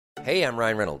Hey, I'm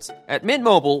Ryan Reynolds. At Mint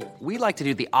Mobile, we like to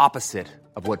do the opposite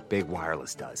of what Big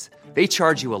Wireless does. They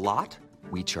charge you a lot,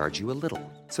 we charge you a little.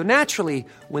 So naturally,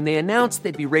 when they announced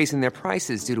they'd be raising their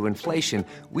prices due to inflation,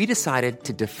 we decided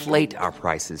to deflate our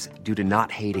prices due to not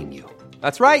hating you.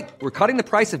 That's right. We're cutting the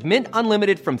price of Mint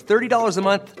Unlimited from $30 a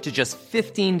month to just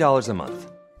 $15 a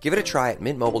month. Give it a try at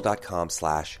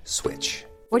mintmobile.com/switch.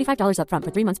 $45 up front for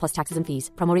 3 months plus taxes and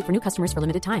fees. Promo rate for new customers for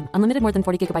limited time. Unlimited more than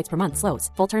 40 gigabytes per month. Slows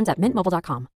full terms at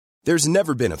mintmobile.com. There's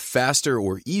never been a faster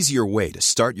or easier way to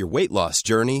start your weight loss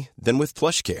journey than with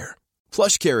PlushCare.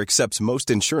 PlushCare accepts most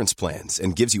insurance plans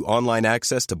and gives you online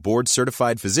access to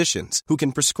board-certified physicians who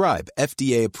can prescribe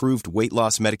FDA-approved weight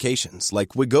loss medications like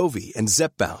Wegovy and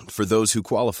Zepbound for those who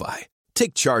qualify.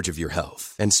 Take charge of your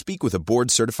health and speak with a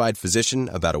board-certified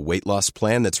physician about a weight loss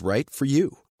plan that's right for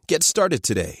you. Get started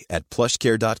today at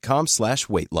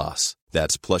plushcare.com/weight loss.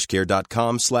 That's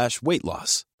plushcare.com/weight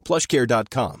loss.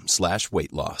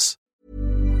 plushcare.com/weight loss.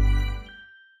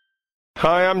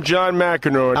 Hi, I'm John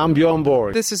McEnroe. I'm Bjorn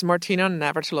Borg. This is Martina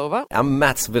Navratilova. I'm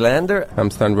Mats Wilander. I'm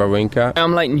Stan Wawrinka.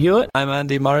 I'm Leighton Hewitt. I'm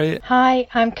Andy Murray. Hi,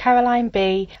 I'm Caroline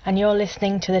B, and you're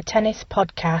listening to the Tennis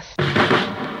Podcast.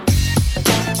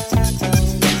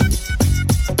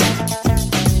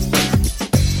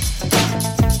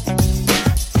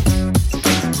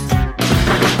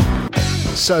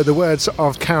 So the words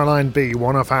of Caroline B,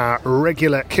 one of our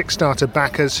regular Kickstarter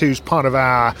backers, who's part of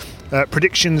our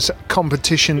predictions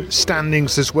competition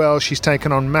standings as well. She's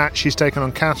taken on Matt, she's taken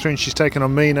on Catherine, she's taken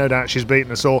on me. No doubt she's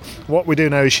beaten us all. What we do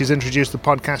know is she's introduced the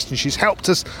podcast and she's helped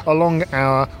us along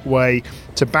our way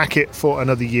to back it for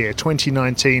another year.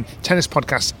 2019 tennis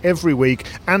podcasts every week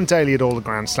and daily at all the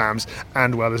Grand Slams,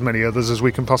 and well, as many others as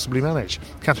we can possibly manage.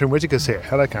 Catherine Whittaker's here.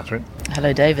 Hello, Catherine.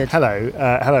 Hello, David. Hello,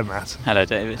 hello, Matt. Hello,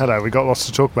 David. Hello. We got lots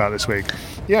to talk about this week.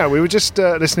 Yeah, we were just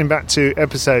listening back to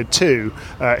episode 2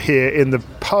 here in the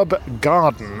pub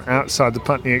garden outside the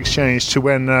Putney Exchange to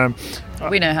when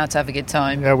we know how to have a good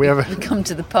time. Yeah, we come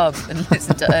to the pub and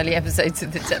listen to early episodes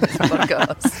of the Tennis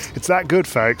Podcast. It's that good,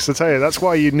 folks. I tell you, that's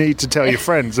why you need to tell your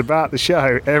friends about the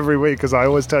show every week, as I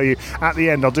always tell you at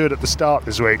the end. I'll do it at the start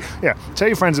this week. Yeah, tell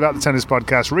your friends about the Tennis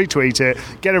Podcast, retweet it,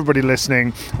 get everybody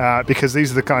listening, because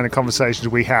these are the kind of conversations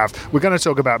we have. We're going to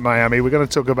talk about Miami. We're going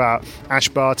to talk about Ash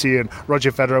Barty and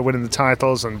Roger Federer winning the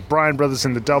titles, and Bryan Brothers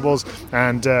in the doubles,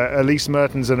 and Elise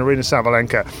Mertens and Aryna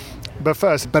Sabalenka. But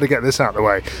first, better get this out of the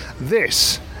way.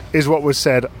 This is what was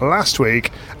said last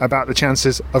week about the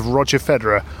chances of Roger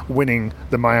Federer winning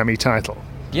the Miami title.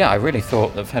 Yeah, I really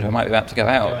thought that Federer might be about to go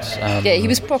out. Yeah, he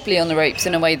was properly on the ropes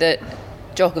in a way that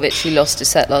Djokovic, who lost a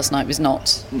set last night, was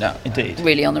not. No, indeed.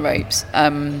 Really on the ropes.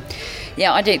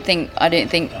 Yeah, I don't think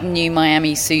new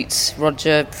Miami suits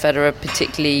Roger Federer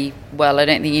particularly well. I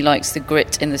don't think he likes the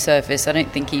grit in the surface. I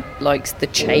don't think he likes the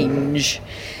change.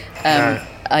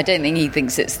 I don't think he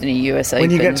thinks it's the new US Open.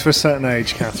 When you get to a certain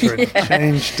age, Catherine,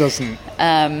 change doesn't.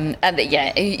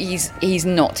 He's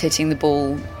not hitting the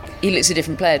ball. He looks a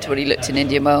different player to what he looked in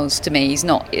Indian Wells to me. He's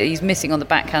not. He's missing on the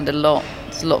backhand a lot.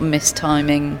 There's a lot of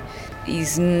mistiming.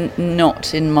 He's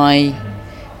not in my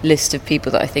list of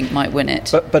people that I think might win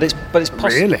it. But it's possible.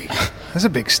 Really? That's a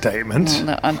big statement.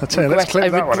 I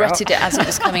regretted it as it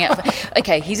was coming out.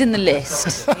 Okay, he's in the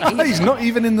list. He's not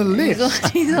even in the list.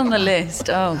 He's on the list.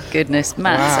 Oh goodness,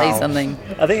 Matt, say something.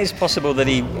 I think it's possible that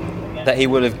he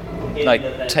would have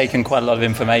taken quite a lot of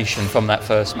information from that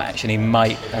first match, and he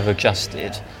might have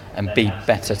adjusted and be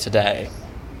better today.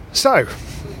 So,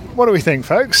 what do we think,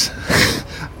 folks?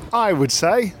 I would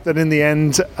say that in the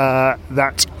end,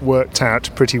 that worked out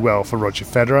pretty well for Roger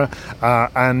Federer.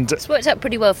 And it's worked out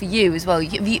pretty well for you as well.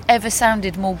 Have you ever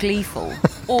sounded more gleeful?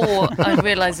 Or, I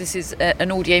realise this is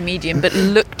an audio medium, but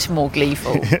looked more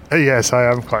gleeful? Yes, I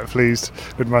am quite pleased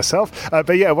with myself.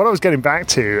 But yeah, what I was getting back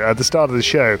to at the start of the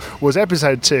show was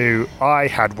episode 2. I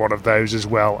had one of those as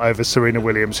well over Serena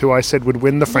Williams, who I said would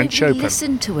win the French Open.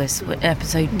 Listen to us,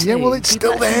 episode 2. Yeah, well, it's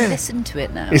still there. Listen to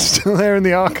it now. It's still there in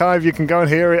the archive. You can go and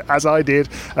hear it, as I did.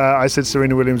 I said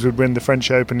Serena Williams would win the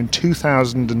French Open in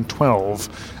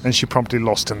 2012, and she promptly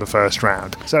lost in the first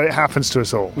round. So it happens to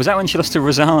us all. Was that when she lost to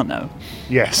Rosano?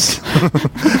 Yes.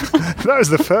 That was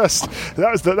the first.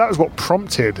 That was what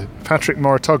prompted Patrick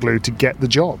Mouratoglou to get the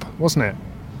job, wasn't it?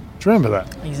 Do you remember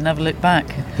that? He's never looked back.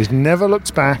 He's never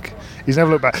looked back.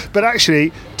 But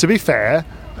actually, to be fair,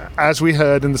 as we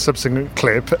heard in the subsequent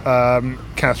clip,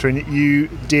 Catherine, you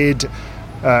did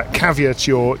caveat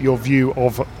your view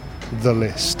of the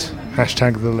list.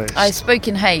 Hashtag the list. I spoke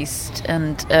in haste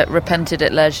and repented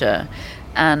at leisure.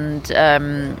 And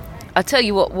I'll tell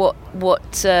you what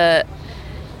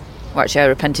well, actually, I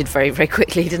repented very, very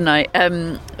quickly, didn't I?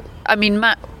 I mean,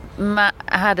 Matt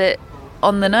had it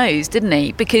on the nose, didn't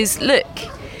he? Because look,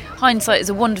 hindsight is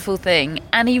a wonderful thing,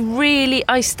 and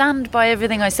I stand by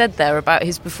everything I said there about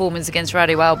his performance against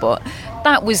Radu Albot.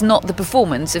 That was not the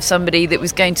performance of somebody that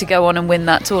was going to go on and win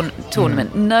that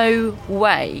tournament. No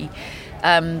way.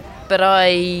 But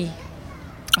I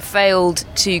failed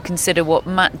to consider what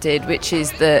Matt did, which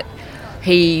is that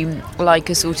he, like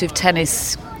a sort of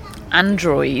tennis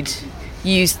android,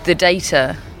 used the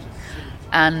data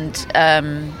and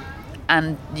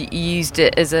used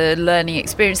it as a learning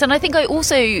experience. And I think I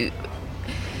also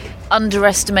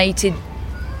underestimated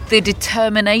the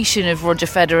determination of Roger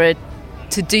Federer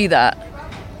to do that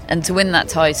and to win that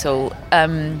title,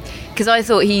 because I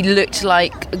thought he looked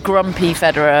like a grumpy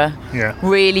Federer,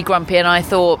 really grumpy, and I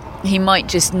thought he might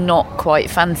just not quite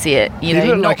fancy it,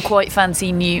 quite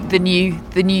fancy the new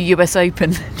US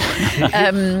Open.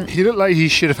 He looked like he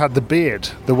should have had the beard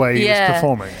the way he was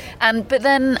performing. But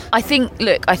then I think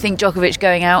Djokovic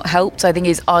going out helped. I think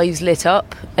his eyes lit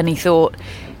up and he thought,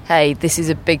 hey, this is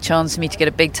a big chance for me to get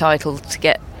a big title, to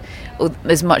get,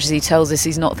 as much as he tells us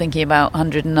he's not thinking about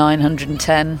 109,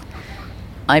 110.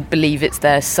 I believe it's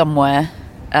there somewhere.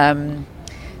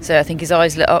 So I think his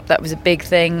eyes lit up. That was a big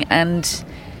thing. And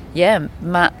yeah,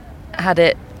 Matt had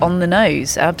it on the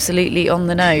nose, absolutely on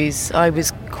the nose. I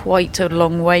was quite a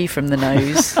long way from the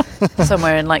nose,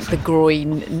 somewhere in like the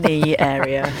groin, knee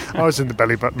area. I was in the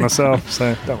belly button myself,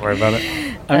 so don't worry about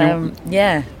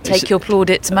it. Take your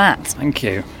plaudits, Matt. Thank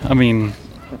you. I mean,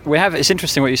 it's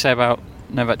interesting what you say about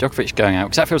Novak Djokovic going out,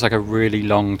 because that feels like a really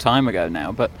long time ago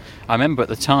now, but I remember at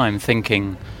the time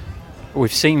thinking,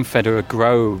 we've seen Federer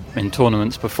grow in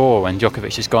tournaments before when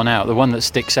Djokovic has gone out. The one that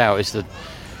sticks out is the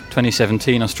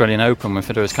 2017 Australian Open when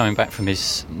Federer was coming back from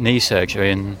his knee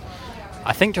surgery, and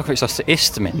I think Djokovic lost to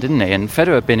Istomin, didn't he? And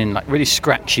Federer had been in like really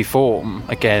scratchy form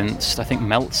against, I think,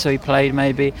 Meltzer he played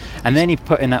maybe, and then he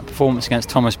put in that performance against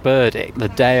Thomas Berdych the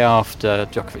day after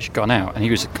Djokovic had gone out, and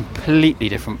he was a completely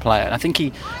different player. And I think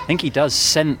he does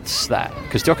sense that,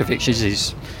 because Djokovic is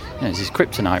his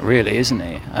kryptonite, really, isn't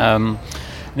he?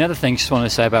 The other thing I just want to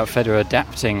say about Federer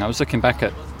adapting, I was looking back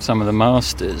at some of the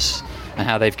Masters and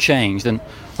how they've changed, and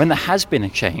when there has been a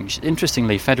change,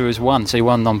 interestingly, Federer's won. So he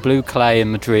won on blue clay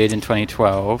in Madrid in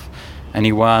 2012, and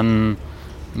he won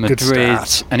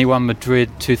Madrid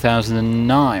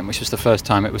 2009, which was the first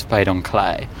time it was played on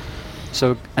clay.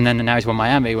 So, and then now he's won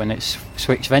Miami when it's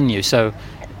switched venue. So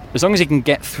as long as he can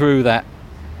get through that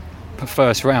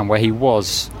first round where he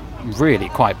was really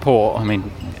quite poor, I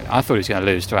mean, I thought he was going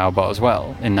to lose to Albot as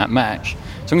well in that match.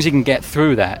 As long as he can get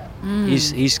through that,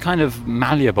 he's kind of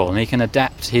malleable, and he can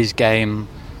adapt his game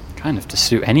kind of to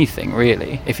suit anything,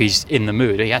 really. If he's in the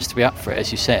mood, he has to be up for it,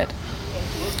 as you said.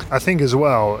 I think as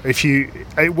well,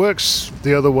 it works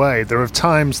the other way. There are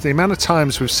times, the amount of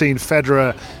times we've seen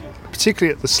Federer,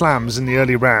 particularly at the slams in the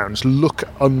early rounds, look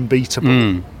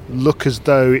unbeatable. Look as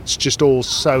though it's just all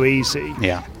so easy.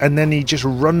 Yeah. And then he just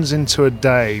runs into a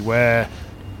day where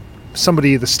somebody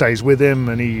either stays with him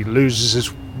and he loses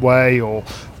his way, or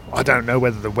I don't know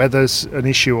whether the weather's an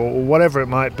issue or whatever it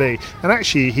might be. And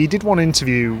actually, he did one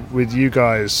interview with you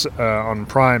guys on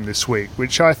Prime this week,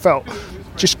 which I felt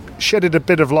just shedded a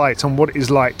bit of light on what it is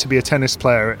like to be a tennis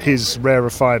player at his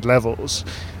rarefied levels.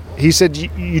 He said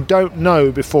you don't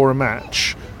know before a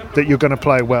match that you're going to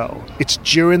play well. It's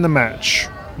during the match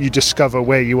you discover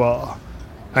where you are,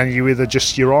 and you either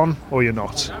you're on or you're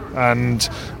not. And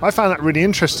I found that really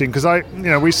interesting, because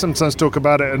we sometimes talk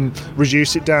about it and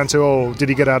reduce it down to, did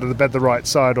he get out of the bed the right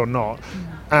side or not?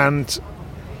 And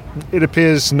it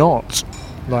appears not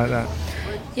like that.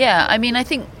 Yeah, I mean, I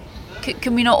think,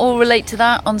 can we not all relate to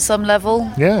that on some level?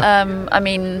 Yeah. I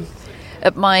mean,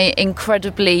 at my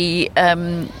incredibly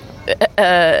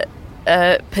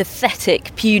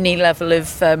pathetic, puny level of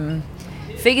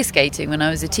figure skating when I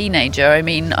was a teenager, I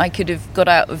mean, I could have got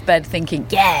out of bed thinking,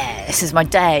 yeah, this is my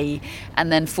day,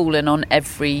 and then fallen on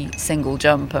every single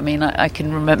jump. I mean, I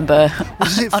can remember,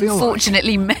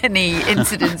 unfortunately, many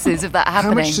incidences of that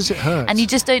happening. How much does it hurt? And you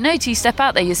just don't know till you step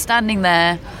out there. You're standing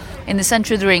there in the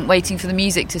centre of the rink waiting for the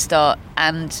music to start,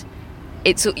 and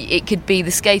it could be the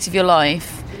skate of your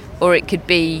life, or it could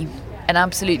be an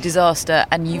absolute disaster,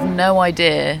 and you've no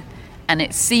idea, and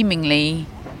it's seemingly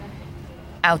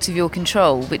out of your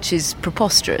control, which is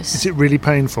preposterous. Is it really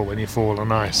painful when you fall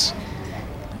on ice?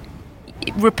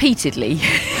 Repeatedly.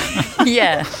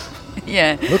 Yeah.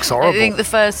 Looks horrible. I think the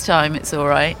first time it's all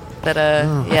right, but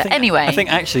anyway. I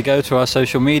think actually go to our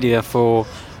social media for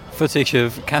footage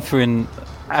of Catherine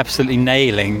absolutely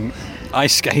nailing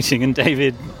ice skating and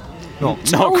David not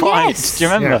quite. Yes. Do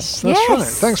you remember? Yes, that's right.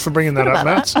 Thanks for bringing that up,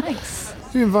 Matt. Thanks.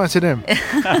 You invited him.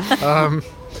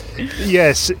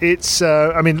 Yes, it's.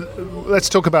 I mean, let's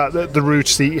talk about the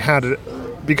routes that he had,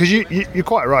 because you're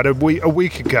quite right. A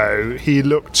week ago, he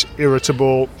looked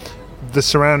irritable. The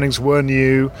surroundings were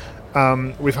new.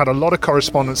 We've had a lot of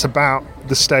correspondence about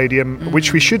the stadium,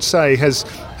 which we should say has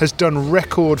done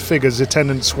record figures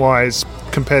attendance-wise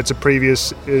compared to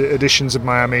previous editions of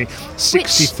Miami.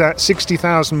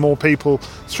 60,000 more people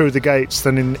through the gates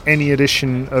than in any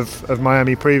edition of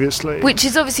Miami previously. Which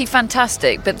is obviously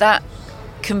fantastic, but that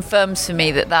confirms for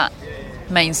me that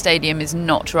main stadium is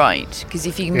not right. Because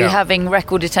if you can be having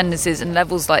record attendances and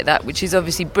levels like that, which is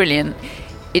obviously brilliant,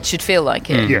 it should feel like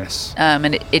it. Yes. And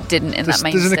it didn't in that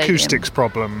main stadium. There's an acoustics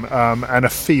problem and a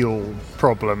feel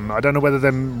problem. I don't know whether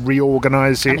them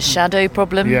reorganise it. And a shadow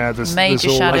problem. Yeah, there's major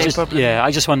shadow problem. Yeah,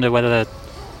 I just wonder whether,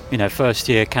 first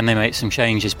year, can they make some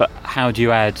changes? But how do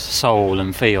you add soul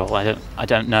and feel? I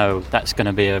don't know. That's going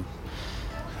to be a...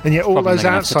 And yet all those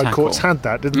outside courts had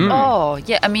that, didn't they? Oh,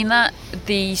 yeah. I mean,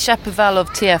 the Shapovalov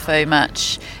TFO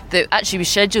match that actually was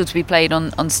scheduled to be played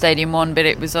on Stadium 1, but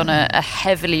it was on a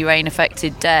heavily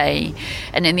rain-affected day.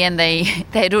 And in the end, they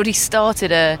had already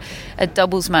started a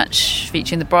doubles match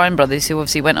featuring the Bryan brothers, who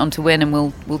obviously went on to win, and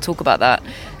we'll talk about that.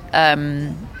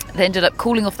 They ended up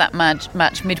calling off that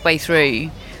match midway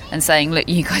through and saying, look,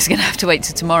 you guys are going to have to wait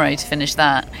till tomorrow to finish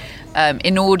that.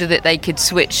 In order that they could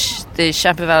switch the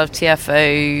Shapovalov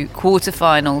TFO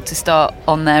quarterfinal to start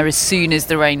on there as soon as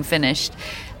the rain finished.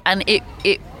 And it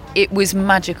was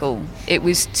magical. It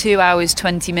was 2 hours,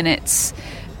 20 minutes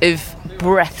of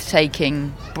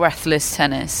breathtaking, breathless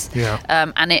tennis. Yeah.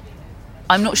 And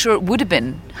I'm not sure it would have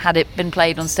been had it been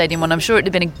played on Stadium 1. I'm sure it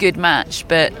would have been a good match,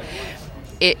 but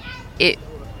it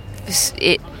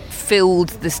filled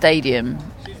the stadium.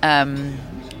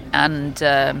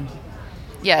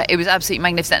 Yeah, it was absolutely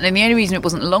magnificent. And the only reason it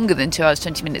wasn't longer than 2 hours,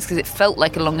 20 minutes, because it felt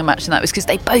like a longer match than that, was because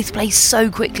they both played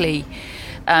so quickly.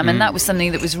 And that was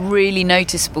something that was really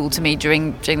noticeable to me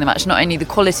during the match. Not only the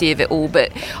quality of it all,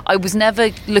 but I was never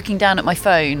looking down at my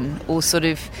phone or sort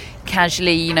of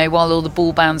casually, while all the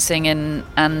ball bouncing and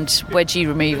wedgie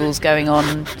removals going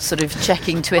on, sort of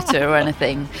checking Twitter or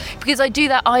anything. Because I do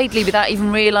that idly without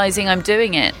even realising I'm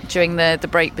doing it during the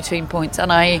break between points.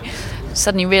 And I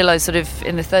suddenly realised sort of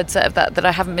in the third set of that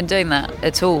I haven't been doing that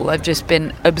at all. I've just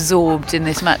been absorbed in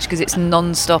this match because it's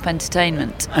non-stop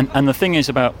entertainment. And the thing is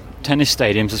about tennis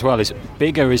stadiums as well is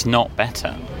bigger is not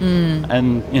better.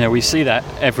 And we see that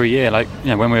every year. Like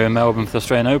when we were in Melbourne for the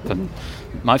Australian Open,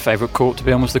 my favourite court to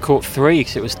be on was the court 3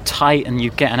 because it was tight and you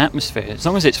get an atmosphere. As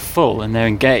long as it's full and they're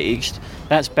engaged,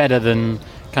 that's better than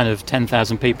kind of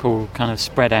 10,000 people kind of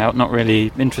spread out, not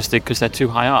really interested because they're too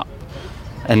high up.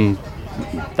 And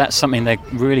that's something they're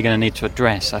really going to need to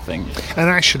address, I think. And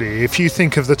actually, if you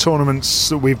think of the tournaments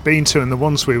that we've been to and the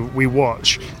ones we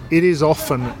watch, it is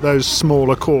often those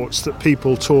smaller courts that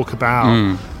people talk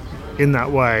about in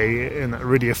that way, in that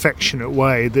really affectionate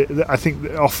way. I think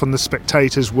that often the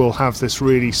spectators will have this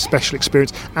really special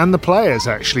experience, and the players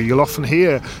actually. You'll often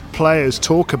hear players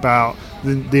talk about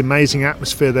the amazing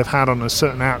atmosphere they've had on a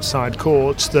certain outside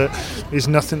courts that is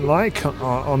nothing like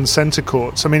on centre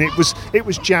courts. I mean, it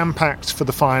was jam-packed for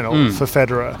the final for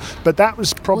Federer, but that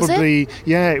was probably... Was it?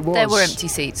 Yeah, it was. There were empty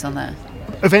seats on there.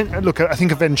 Look, I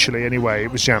think eventually, anyway,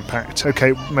 it was jam-packed.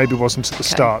 Okay, maybe it wasn't at the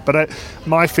start, but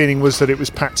my feeling was that it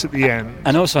was packed at the end.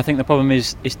 And also, I think the problem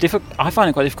is it's difficult. I find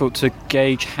it quite difficult to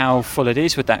gauge how full it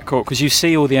is with that court because you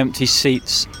see all the empty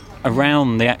seats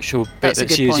around the actual bit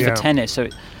that's used for tennis. So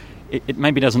it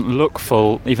maybe doesn't look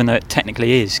full, even though it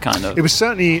technically is, kind of. It was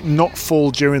certainly not full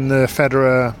during the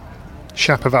Federer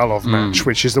Shapovalov match,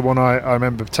 which is the one I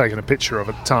remember taking a picture of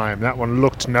at the time. That one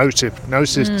looked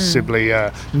noticeably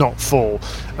not full.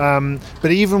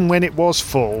 But even when it was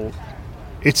full,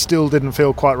 it still didn't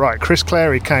feel quite right. Chris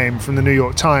Clary came from the New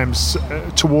York Times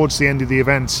towards the end of the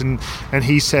events, and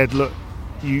he said, look,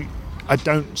 I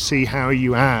don't see how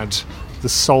you add the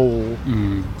soul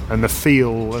and the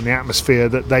feel and the atmosphere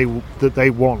that they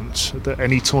want, that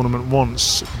any tournament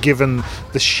wants, given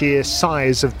the sheer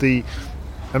size of the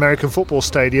American football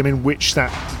stadium in which that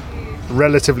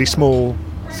relatively small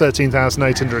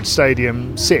 13,800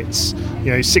 stadium sits.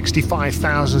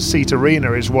 65,000 seat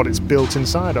arena is what it's built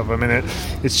inside of. I mean,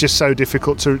 it's just so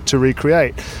difficult to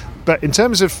recreate. But in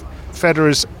terms of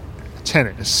Federer's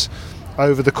tennis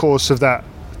over the course of that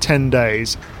 10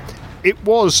 days, it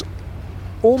was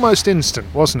almost instant,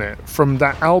 wasn't it? From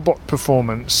that Albot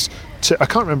performance to, I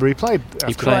can't remember who he played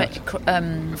after that.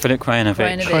 Filip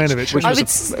Krajinovic, which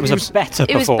was a better performance.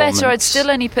 It was better. I'd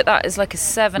still only put that as like a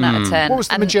 7 out of 10. What was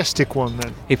the majestic one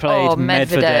then? He played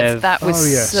Medvedev. That was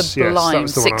sublime. That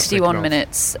was the one 61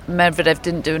 minutes. Medvedev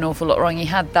didn't do an awful lot wrong. He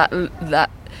had that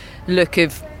look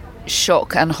of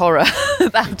shock and horror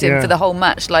about him for the whole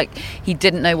match. Like, he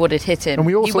didn't know what had hit him. And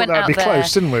we all he thought went that'd be out there,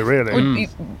 close, didn't we, really?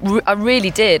 I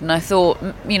really did, and I thought,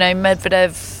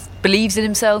 Medvedev believes in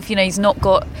himself. He's not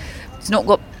got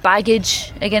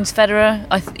baggage against Federer.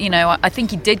 I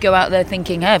think he did go out there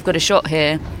thinking, hey, I've got a shot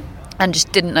here, and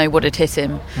just didn't know what had hit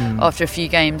him after a few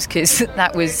games, because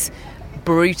that was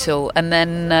brutal. And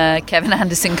then Kevin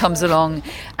Anderson comes along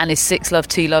and is 6-love,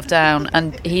 2-love down,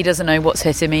 and he doesn't know what's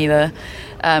hit him either.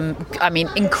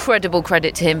 Incredible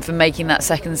credit to him for making that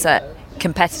second set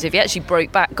competitive. He actually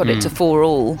broke back, got it to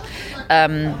 4-all.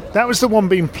 That was the one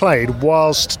being played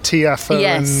whilst Tiafoe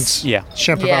and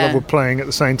Shapovalov were playing at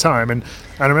the same time. And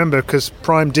I remember, because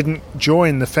Prime didn't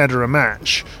join the Federer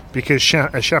match because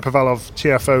Shapovalov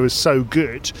Tiafoe was so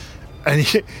good, and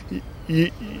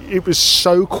it was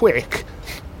so quick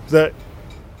that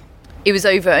it was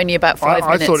over only about 5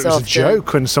 minutes. I thought it was after. A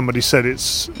joke when somebody said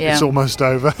it's almost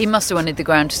over. He must have wanted the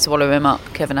ground to swallow him up,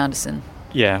 Kevin Anderson.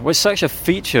 Yeah, well, it's such a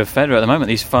feature of Federer at the moment,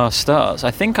 these fast starts.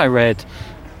 I think I read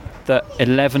that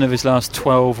 11 of his last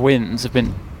 12 wins have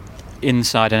been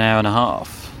inside an hour and a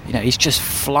half. He's just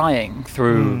flying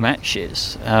through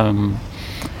matches. And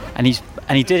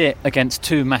he did it against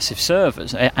two massive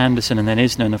servers, Anderson and then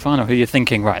Isner in the final, who you're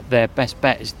thinking, right, their best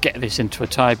bet is get this into a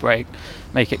tie-break,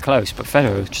 make it close. But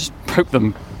Federer just broke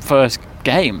them first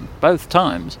game, both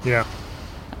times. Yeah.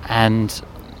 And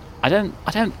and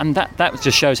that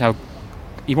just shows how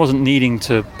he wasn't needing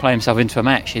to play himself into a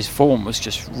match. His form was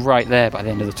just right there by the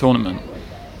end of the tournament.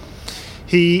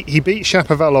 He beat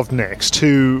Shapovalov next,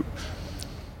 who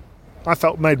I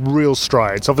felt made real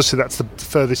strides. Obviously, that's the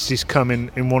furthest he's come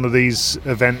in one of these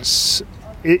events.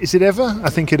 Is it ever?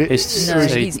 I think it is. No,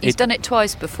 he's done it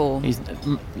twice before. He's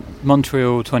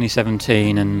Montreal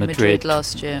 2017 and Madrid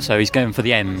last year. So he's going for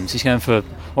the M's. He's going for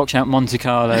watch out Monte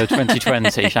Carlo 2020.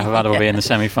 Shapovalov will be in the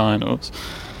semi-finals.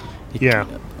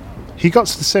 He got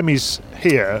to the semis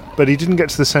here, but he didn't get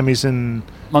to the semis in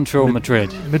Montreal,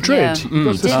 Madrid. Yeah. He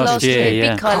did last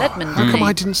year. Beat Kyle Edmund. How come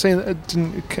I didn't say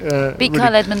that? Beat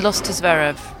Kyle Edmund, lost to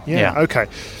Zverev. Yeah. Okay.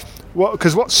 Well,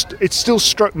 because it still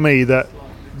struck me that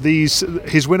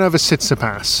his win over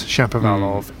Tsitsipas,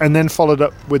 Shapovalov, and then followed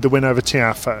up with the win over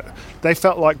Tiafoe. They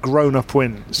felt like grown-up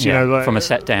wins, from a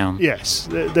set down. Yes,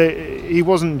 he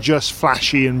wasn't just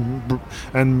flashy and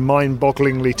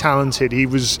mind-bogglingly talented. He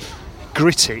was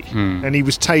gritty, and he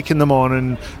was taking them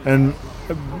on and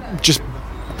just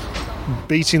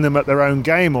beating them at their own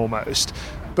game almost.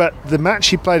 But the match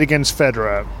he played against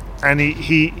Federer, and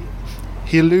he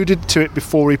alluded to it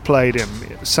before he played him,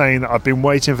 saying that I've been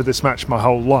waiting for this match my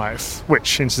whole life,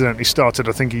 which incidentally started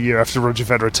I think a year after Roger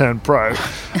Federer turned pro.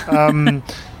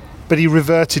 But he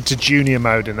reverted to junior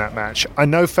mode in that match. I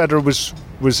know Federer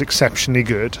was exceptionally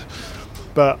good,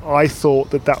 but I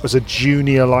thought that was a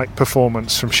junior-like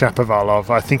performance from Shapovalov.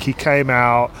 I think he came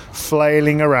out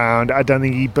flailing around. I don't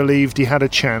think he believed he had a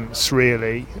chance,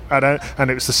 really. And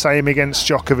it was the same against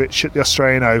Djokovic at the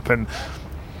Australian Open.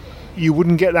 You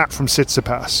wouldn't get that from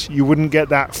Tsitsipas. You wouldn't get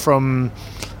that from,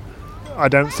 I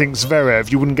don't think,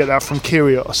 Zverev. You wouldn't get that from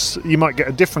Kyrgios. You might get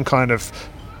a different kind of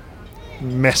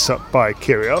mess up by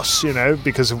Kyrgios,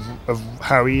 because of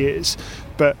how he is.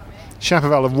 But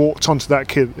Shapovalov walked onto that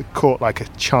court like a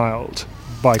child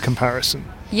by comparison.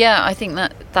 Yeah, I think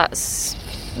that's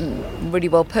really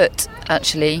well put,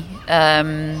 actually.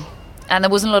 And there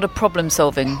wasn't a lot of problem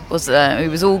solving, was there? It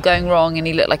was all going wrong, and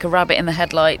he looked like a rabbit in the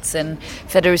headlights, and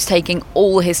Federer was taking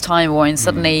all his time away, and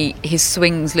suddenly his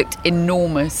swings looked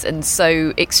enormous and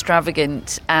so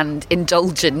extravagant and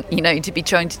indulgent, to be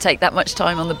trying to take that much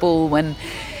time on the ball when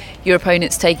your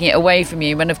opponent's taking it away from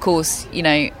you. When, of course,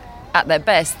 at their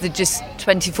best, just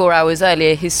 24 hours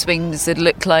earlier, his swings had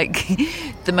looked like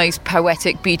the most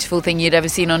poetic, beautiful thing you'd ever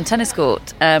seen on a tennis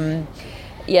court.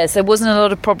 Yes, there wasn't a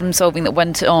lot of problem solving that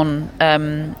went on,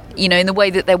 in the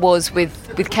way that there was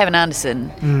with Kevin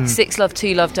Anderson. 6-love,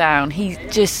 2-love down. He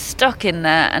just stuck in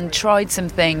there and tried some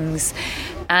things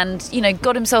and,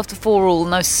 got himself to 4-all.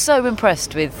 And I was so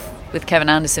impressed with Kevin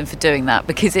Anderson for doing that,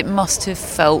 because it must have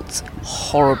felt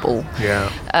horrible. Yeah.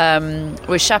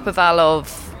 With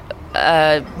Shapovalov,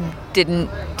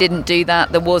 didn't do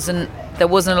that. There wasn't a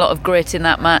lot of grit in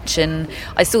that match, and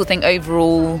I still think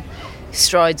overall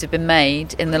strides have been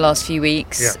made in the last few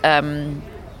weeks. And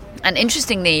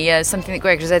interestingly, something that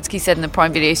Greg Rosetsky said in the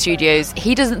Prime Video Studios,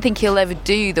 he doesn't think he'll ever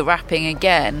do the wrapping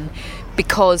again,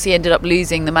 because he ended up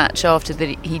losing the match after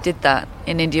he did that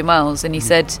in Indian Wells, and he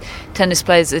said tennis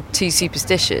players are too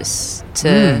superstitious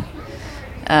to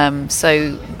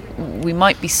so we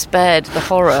might be spared the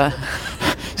horror.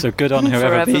 So good on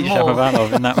whoever beat Forevermore.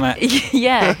 Shapovalov in that match.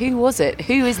 Yeah, who was it?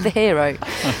 Who is the hero?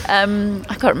 I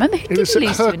can't remember. Who did he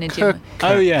lose to in a gym?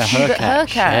 Oh yeah,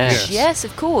 Hurkacz. Yes. Yes,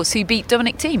 of course. Who beat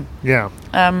Dominic Thiem Yeah.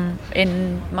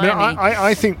 in No, Miami.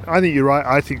 I think you're right.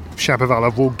 I think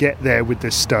Shapovalov will get there with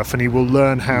this stuff, and he will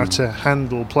learn how to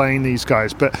handle playing these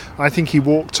guys. But I think he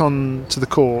walked on to the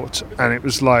court, and it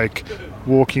was like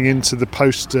walking into the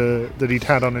poster that he'd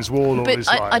had on his wall all his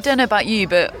life. I don't know about you,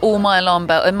 but all my alarm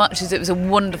bell, as much as it was a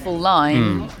wonderful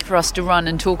line for us to run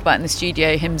and talk about in the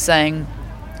studio, him saying,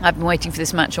 I've been waiting for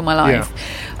this match all my life.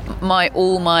 Yeah.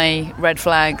 All my red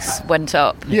flags went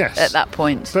up at that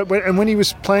point. But when he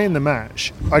was playing the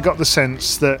match, I got the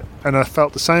sense that, and I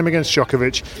felt the same against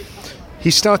Djokovic, he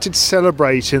started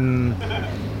celebrating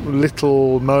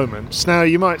little moments. Now,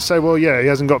 you might say, well, yeah, he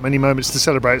hasn't got many moments to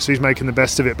celebrate, so he's making the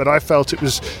best of it. But I felt it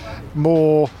was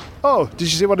more, oh, did you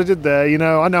see what I did there? You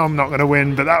know, I know I'm not going to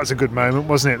win, but that was a good moment,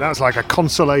 wasn't it? That was like a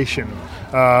consolation.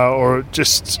 And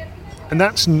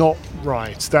that's not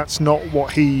right. That's not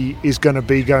what he is going to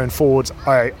be going forwards,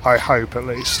 I hope, at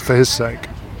least, for his sake.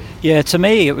 Yeah, to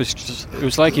me, it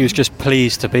was like he was just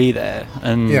pleased to be there.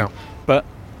 But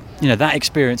you know, that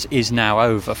experience is now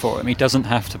over for him. He doesn't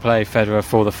have to play Federer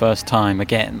for the first time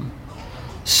again.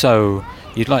 So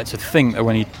you'd like to think that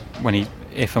when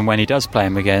he does play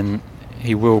him again,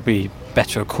 he will be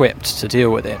better equipped to deal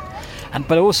with it.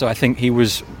 But also, I think he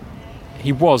was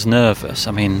nervous.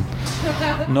 I mean,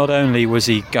 not only was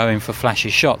he going for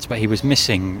flashy shots, but he was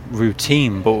missing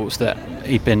routine balls that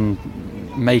he'd been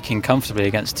making comfortably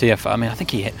against Tiafoe. I mean, I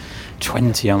think he hit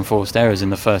 20 unforced errors in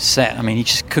the first set. I mean, he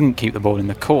just couldn't keep the ball in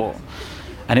the court.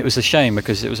 And it was a shame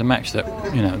because it was a match that,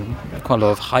 you know, quite a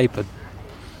lot of hype had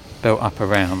built up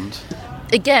around.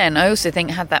 Again, I also think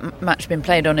had that match been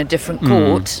played on a different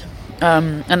court,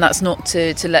 and that's not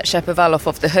to let Shapovalov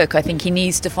off the hook, I think he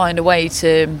needs to find a way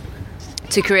to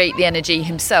create the energy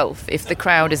himself if the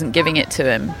crowd isn't giving it to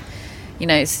him. You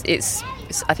know, it's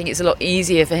I think it's a lot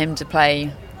easier for him to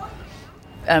play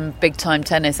big time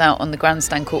tennis out on the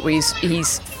grandstand court where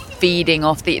he's feeding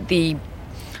off the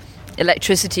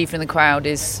electricity from the crowd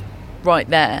is right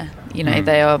there. You know,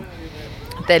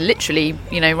 they're literally,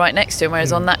 you know, right next to him,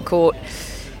 whereas on that court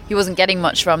he wasn't getting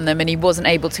much from them and he wasn't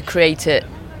able to create it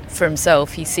for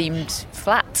himself. He seemed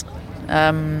flat.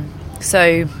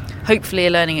 So hopefully a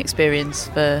learning experience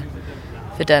for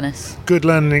Dennis. Good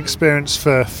learning experience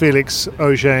for Felix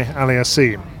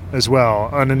Auger-Aliassime as well,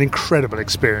 and an incredible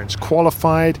experience.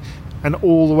 Qualified and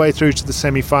all the way through to the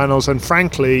semi-finals, and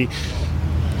frankly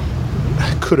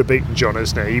could have beaten John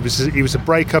Isner. He was a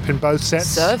break-up in both sets.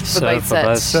 Served for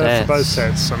both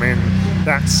sets. I mean,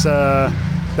 that's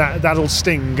that'll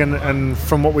sting. And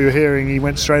from what we were hearing, he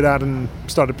went straight out and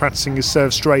started practicing his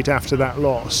serve straight after that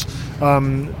loss.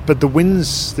 But the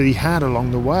wins that he had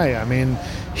along the way, I mean,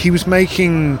 he was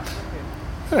making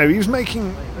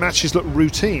matches look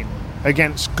routine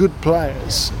against good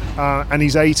players, and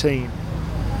he's 18.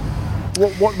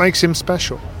 What makes him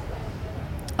special?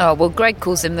 Oh, well, Greg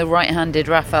calls him the right-handed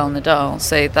Rafael Nadal,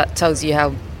 so that tells you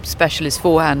how special his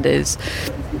forehand is.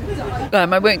 I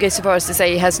won't go so far as to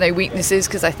say he has no weaknesses,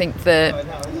 because I think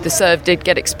the serve did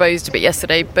get exposed a bit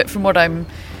yesterday, but from what I'm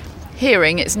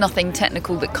hearing, it's nothing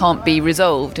technical that can't be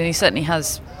resolved, and he certainly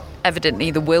has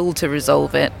evidently the will to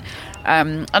resolve it.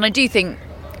 And I do think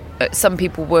some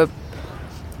people were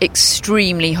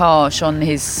extremely harsh on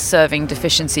his serving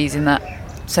deficiencies in that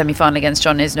semi-final against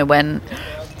John Isner, when,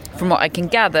 from what I can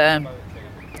gather,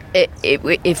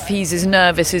 if he's as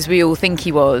nervous as we all think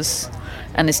he was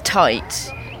and as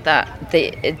tight, that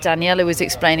Daniela was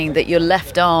explaining that your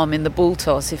left arm in the ball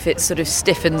toss, if it sort of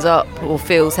stiffens up or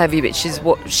feels heavy, which is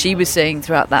what she was saying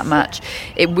throughout that match,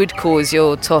 it would cause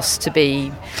your toss to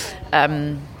be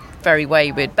very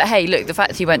wayward. But hey, look, the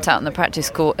fact he went out on the practice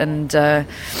court and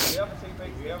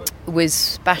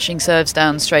was bashing serves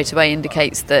down straight away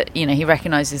indicates that, you know, he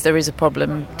recognises there is a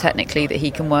problem technically that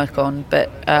he can work on. But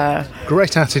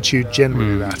great attitude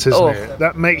generally, that, isn't it?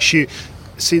 That makes you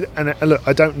see. And look,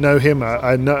 I don't know him.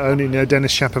 I only know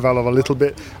Denis Shapovalov a little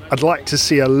bit. I'd like to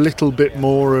see a little bit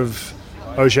more of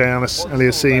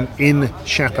Auger-Aliassime in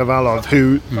Shapovalov,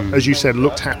 who, as you said,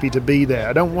 looked happy to be there.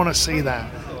 I don't want to see that.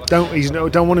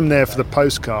 Don't want him there for the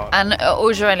postcard. And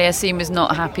Auger-Aliassime was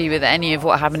not happy with any of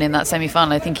what happened in that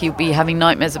semi-final. I think he'll be having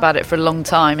nightmares about it for a long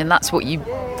time, and that's what you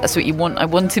want. I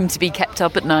want him to be kept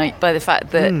up at night by the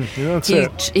fact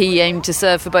that he aimed to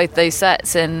serve for both those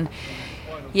sets. And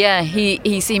yeah,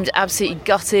 he seemed absolutely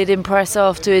gutted in press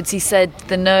afterwards. He said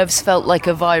the nerves felt like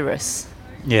a virus.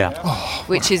 Yeah.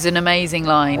 Which is an amazing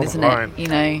line, isn't it? You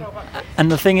know.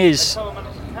 And the thing is,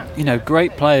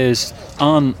 great players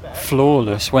aren't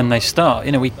flawless when they start.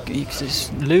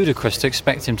 It's ludicrous to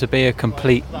expect him to be a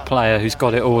complete player who's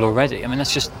got it all already. I mean,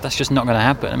 that's just not going to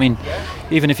happen. I mean,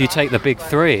 even if you take the big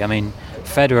three, I mean,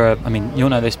 Federer, I mean, you'll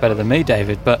know this better than me,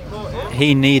 David, but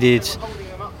he needed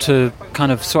to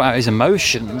kind of sort out his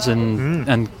emotions,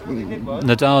 and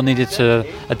Nadal needed to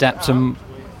adapt to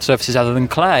surfaces other than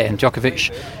clay, and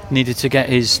Djokovic needed to get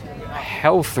his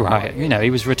health right. He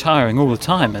was retiring all the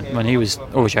time when he was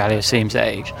Auger-Aliassime's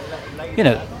age.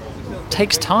 It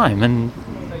takes time, and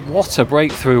what a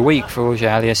breakthrough week for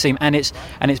Auger-Aliassime, and it's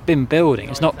been building.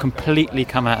 It's not completely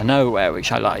come out of nowhere,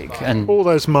 which I like. And all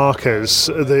those markers,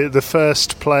 the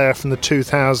first player from the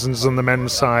 2000s on the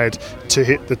men's side to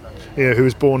hit who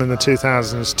was born in the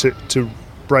 2000s to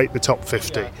break the top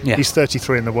 50. Yeah. He's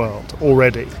 33 in the world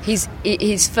already.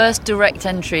 His first direct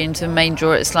entry into a main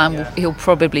draw at Slam, he'll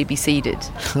probably be seeded.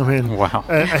 I mean, wow.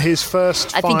 His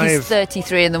first I think he's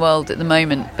 33 in the world at the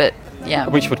moment, but yeah.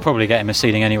 Which would probably get him a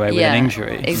seeding anyway with an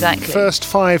injury. Exactly. First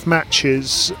 5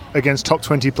 matches against top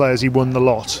 20 players, he won the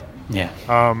lot. Yeah.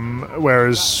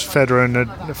 Whereas Federer and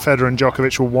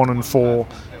Djokovic were 1 and 4,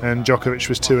 and Djokovic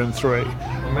was 2 and 3.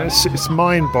 I mean, it's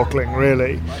mind-boggling,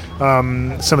 really.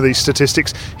 Some of these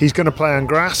statistics. He's going to play on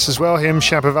grass as well. Him,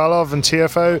 Shapovalov, and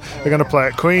Tiafoe are going to play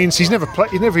at Queen's. He's never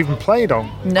even played on.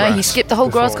 No, grass he skipped the whole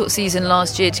before. grass court season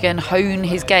last year to go and hone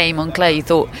his game on clay. He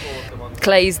thought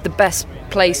clay's the best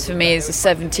place for me as a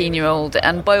 17-year-old,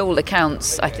 and by all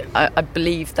accounts I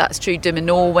believe that's true. De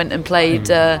Minaur went and played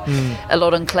a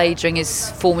lot on clay during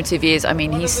his formative years. I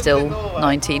mean, he's still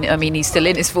 19. I mean, he's still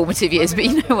in his formative years, but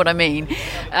you know what I mean.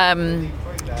 And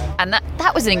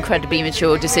that was an incredibly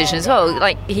mature decision as well.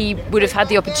 Like, he would have had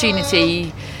the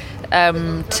opportunity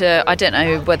to, I don't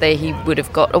know whether he would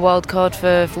have got a wild card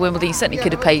for Wimbledon. He certainly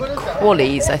could have played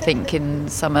qualies, I think, in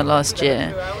summer last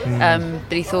year.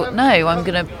 But he thought, no, I'm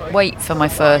going to wait for my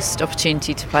first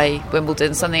opportunity to play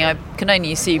Wimbledon, something I can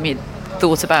only assume he'd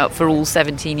thought about for all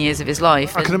 17 years of his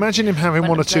life. I can imagine him having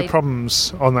 1 or 2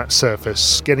 problems on that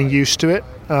surface, getting used to it.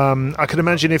 I could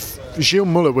imagine if Gilles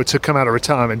Muller were to come out of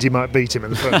retirement, he might beat him in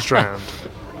the first round.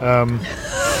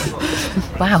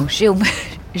 Wow,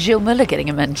 Gilles Muller getting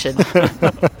a mention.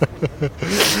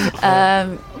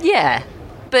 Yeah,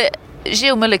 but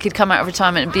Gilles Muller could come out of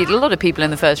retirement and beat a lot of people in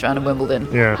the first round of Wimbledon.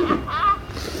 Yeah.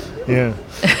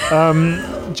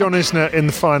 John Isner in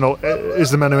the final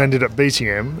is the man who ended up beating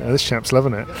him. This chap's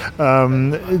loving it.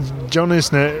 John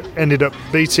Isner ended up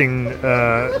beating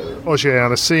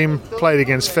Auger-Aliassime, played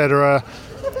against Federer.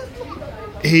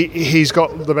 He's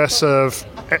got the best serve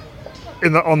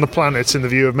on the planet in the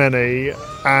view of many,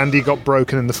 and he got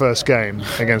broken in the first game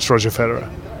against Roger Federer.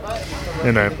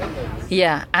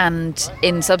 Yeah, and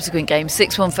in subsequent games,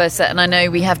 6-1 first set, and I know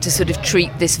we have to sort of treat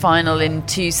this final in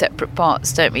 2 separate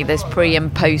parts, don't we? There's pre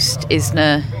and post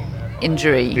Isner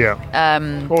injury. Yeah.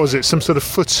 What was it? Some sort of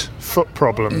foot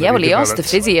problem? Yeah, well, he asked the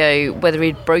physio whether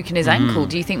he'd broken his ankle.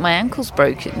 Do you think my ankle's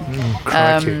broken?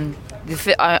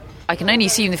 I can only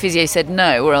assume the physio said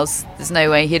no, or else there's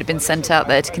no way he'd have been sent out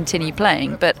there to continue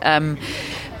playing. But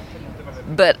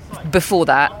before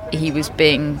that, he was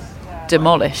being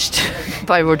demolished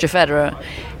by Roger Federer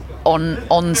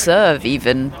on serve,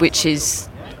 even, which is,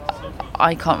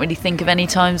 I can't really think of any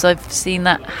times I've seen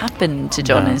that happen to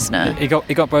John Isner.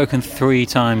 He got broken 3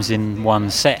 times in 1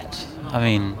 set. I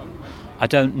mean, I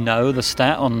don't know the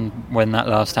stat on when that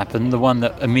last happened. The one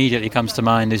that immediately comes to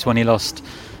mind is when he lost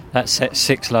that set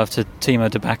 6-love to Timo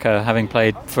de Backer, having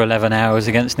played for 11 hours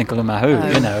against Nicolas Mahut.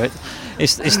 Oh.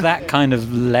 It's that kind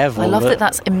of level. I love that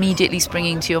that's immediately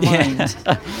springing to your mind.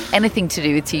 Yeah. Anything to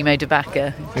do with Timo de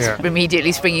Backer,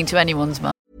 immediately springing to anyone's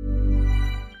mind.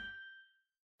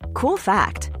 Cool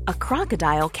fact, a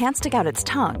crocodile can't stick out its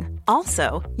tongue.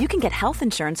 Also, you can get health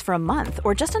insurance for a month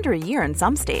or just under a year in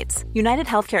some states. United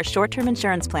Healthcare short-term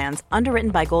insurance plans,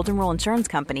 underwritten by Golden Rule Insurance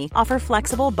Company, offer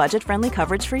flexible, budget-friendly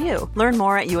coverage for you. Learn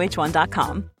more at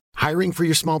uh1.com. Hiring for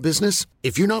your small business?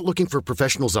 If you're not looking for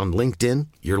professionals on LinkedIn,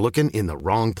 you're looking in the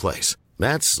wrong place.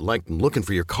 That's like looking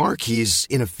for your car keys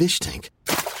in a fish tank.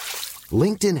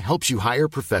 LinkedIn helps you hire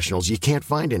professionals you can't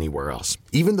find anywhere else,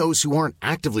 even those who aren't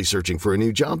actively searching for a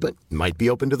new job but might be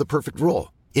open to the perfect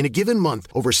role. In a given month,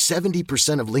 over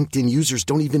 70% of LinkedIn users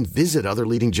don't even visit other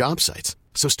leading job sites.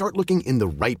 So start looking in the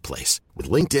right place. With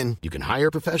LinkedIn, you can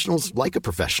hire professionals like a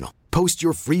professional. Post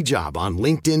your free job on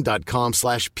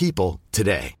linkedin.com/people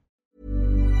today.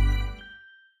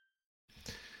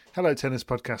 Hello, Tennis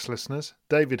Podcast listeners.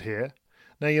 David here.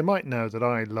 Now, you might know that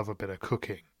I love a bit of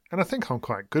cooking, and I think I'm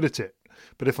quite good at it.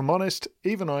 But if I'm honest,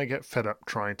 even I get fed up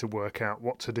trying to work out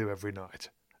what to do every night.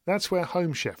 That's where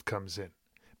Home Chef comes in.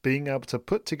 being able to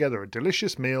put together a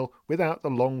delicious meal without the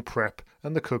long prep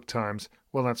and the cook times,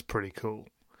 well, that's pretty cool.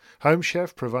 Home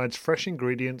Chef provides fresh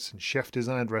ingredients and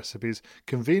chef-designed recipes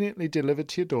conveniently delivered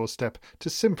to your doorstep to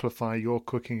simplify your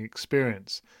cooking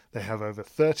experience. They have over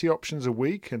 30 options a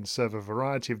week and serve a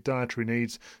variety of dietary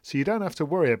needs, so you don't have to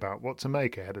worry about what to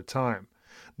make ahead of time.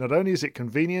 Not only is it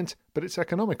convenient, but it's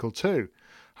economical too.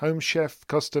 Home Chef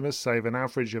customers save an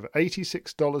average of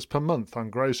 $86 per month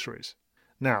on groceries.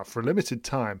 Now, for a limited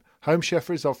time, Home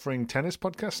Chef is offering Tennis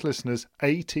Podcast listeners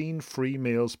 18 free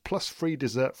meals plus free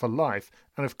dessert for life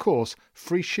and, of course,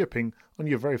 free shipping on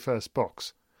your very first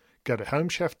box. Go to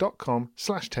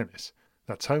homechef.com/tennis.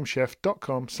 That's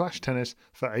homechef.com/tennis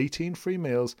for 18 free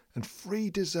meals and free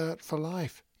dessert for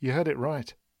life. You heard it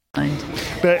right.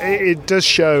 But it does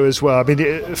show as well. I mean,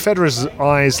 Federer's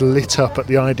eyes lit up at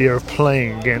the idea of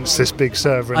playing against this big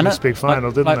server in this big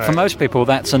final, didn't they? For most people,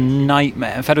 that's a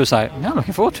nightmare. And Federer's like, no, I'm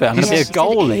looking forward to it. I'm going to be a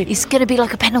goalie. It's going to be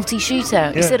like a penalty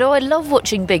shootout. He said, I love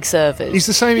watching big servers. He's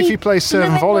the same if he plays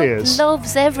serving volleyers. He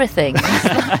loves everything.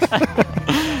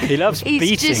 He loves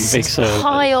beating big servers.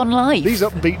 High on life. These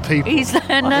upbeat people. It's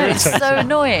so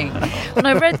annoying. When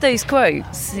I read those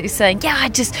quotes, he's saying,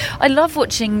 I love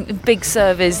watching big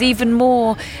servers even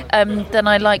more than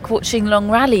I like watching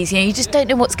long rallies. You just don't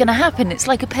know what's going to happen. It's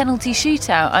like a penalty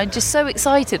shootout. I'm just so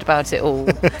excited about it all.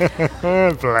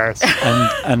 Bless.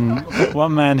 And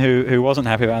one man who wasn't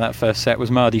happy about that first set was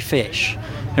Mardy Fish,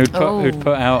 who'd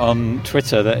put out on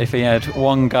Twitter that if he had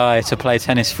one guy to play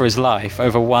tennis for his life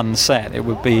over one set, it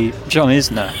would be John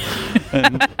Isner.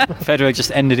 And Federer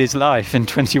just ended his life in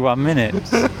 21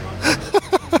 minutes.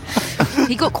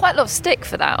 He got quite a lot of stick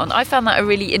for that. I found that a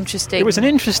really interesting. It was an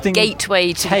interesting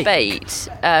gateway to debate.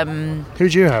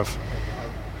 Who'd you have?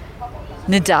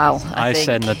 Nadal. I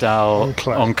said Nadal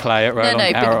on clay at Roland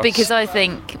Garros. No, because I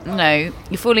think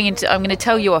you're falling into. I'm going to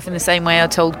tell you off in the same way I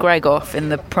told Greg off in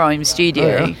the Prime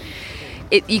studio. Oh, yeah.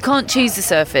 You can't choose the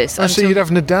surface. So you'd have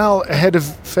Nadal ahead of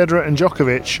Federer and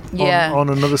Djokovic on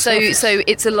another surface. So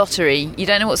it's a lottery. You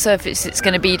don't know what surface it's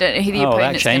going to be. You don't know who the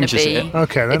opponent's going to be.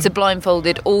 Okay, then. It's a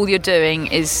blindfolded. All you're doing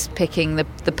is picking the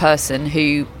person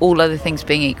who, all other things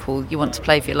being equal, you want to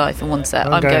play for your life in one set.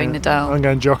 I'm going Nadal. I'm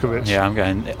going Djokovic. Yeah, I'm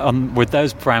going. With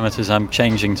those parameters, I'm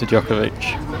changing to Djokovic.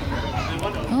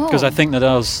 Because I think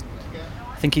Nadal's...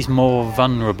 I think he's more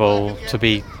vulnerable to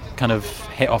be kind of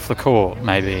hit off the court,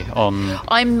 maybe.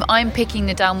 I'm picking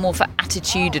Nadal more for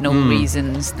attitudinal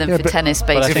reasons than for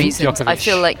tennis-based reasons. Djokovic I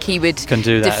feel like he would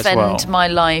defend my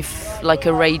life like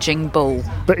a raging bull.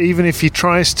 But even if he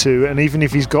tries to, and even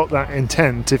if he's got that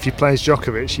intent, if he plays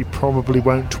Djokovic, he probably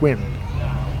won't win.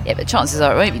 Yeah, but chances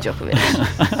are it won't be Djokovic.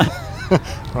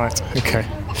 Right. Okay.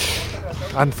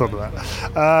 I hadn't thought of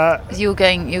that. You're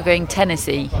going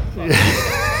Tennessee.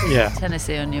 Yeah.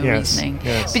 Tennessee on your reasoning.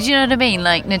 Yes. But do you know what I mean?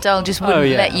 Like, Nadal just wouldn't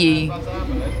let you...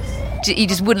 He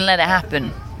just wouldn't let it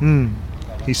happen.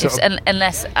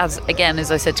 Unless, as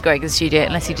I said to Greg in the studio,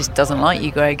 unless he just doesn't like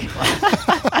you, Greg.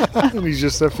 And he's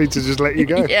just happy to just let you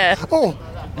go. Yeah. Oh,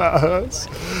 that hurts.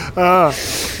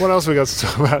 What else have we got to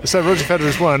talk about? So Roger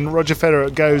Federer's won. Roger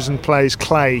Federer goes and plays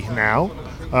clay now.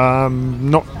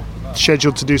 Not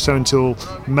scheduled to do so until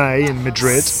May in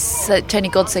Madrid. So Tony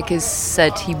Godsick has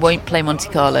said he won't play Monte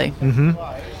Carlo.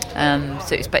 Mm-hmm.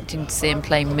 So expecting to see him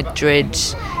play Madrid.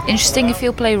 Interesting if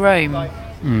he'll play Rome.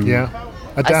 Yeah,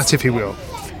 I doubt if he will.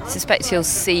 Suspect he'll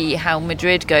see how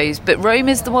Madrid goes, but Rome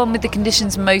is the one with the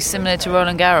conditions most similar to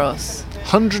Roland Garros.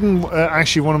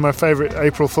 Actually, one of my favourite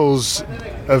April Fools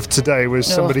of today was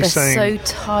somebody saying... so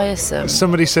tiresome.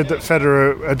 Somebody said that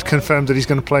Federer had confirmed that he's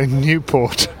going to play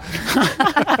Newport.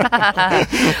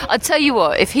 I'll tell you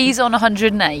what, if he's on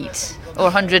 108 or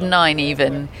 109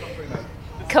 even,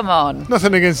 come on.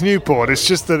 Nothing against Newport, it's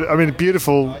just that, I mean, a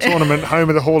beautiful tournament, home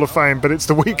of the Hall of Fame, but it's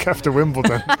the week after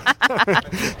Wimbledon.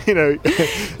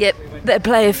 Yep, the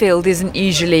player field isn't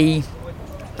usually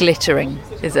glittering,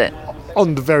 is it?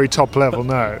 On the very top level,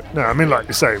 no. I mean, like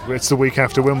you say, it's the week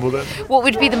after Wimbledon. What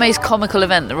would be the most comical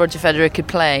event that Roger Federer could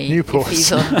play? Newport. If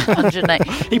he's on 108.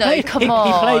 He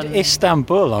played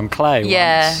Istanbul on clay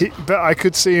once. But I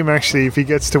could see him actually if he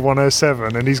gets to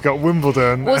 107 and he's got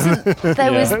Wimbledon. Let's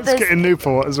get in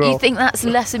Newport as well. You think that's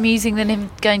less amusing than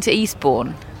him going to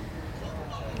Eastbourne?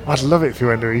 I'd love it if he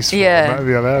went to Eastbourne. Yeah. That'd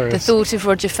be hilarious. The thought of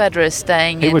Roger Federer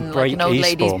staying in like an old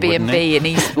lady's B&B in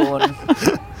Eastbourne.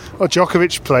 Well,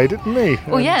 Djokovic played it, didn't he?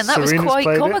 Well, yeah, and that Serena's was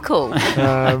quite comical.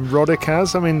 Roddick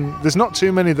has. I mean, there's not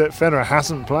too many that Federer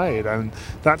hasn't played, and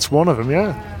that's one of them,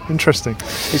 yeah. Interesting.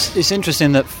 It's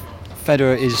interesting that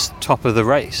Federer is top of the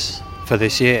race for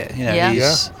this year. You know,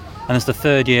 and it's the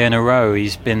third year in a row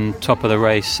he's been top of the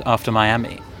race after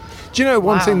Miami. Do you know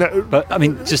one thing that... But, I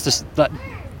mean, just that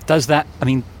does that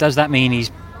mean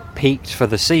he's peaked for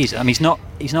the season? I mean,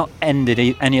 he's not ended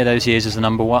any of those years as the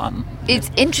number one. It's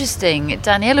interesting.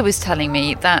 Daniela was telling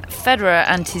me that Federer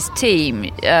and his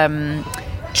team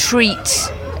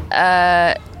treat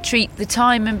the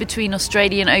time in between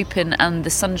Australian Open and the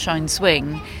Sunshine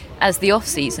Swing as the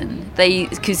off-season.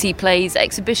 Because he plays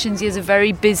exhibitions, he has a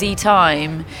very busy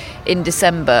time in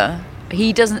December.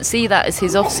 He doesn't see that as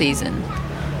his off-season.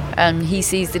 He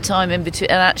sees the time in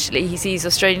between, and actually he sees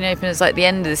Australian Open as like the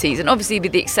end of the season, obviously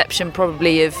with the exception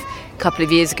probably of a couple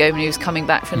of years ago when he was coming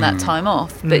back from that time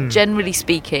off, but generally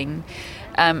speaking,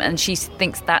 and she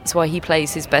thinks that's why he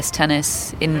plays his best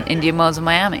tennis in Indian Wells and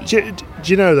Miami. Do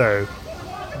you know, though,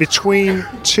 between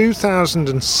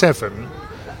 2007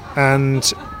 and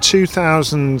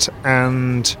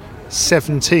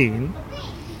 2017,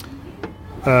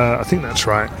 I think that's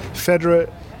right, Federer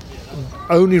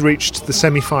only reached the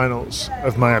semi-finals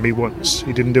of Miami once.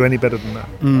 He didn't do any better than that.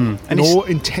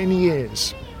 In 10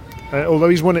 years. Although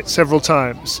he's won it several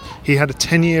times, he had a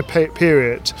 10-year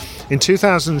period. In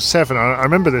 2007, I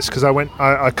remember this because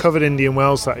I covered Indian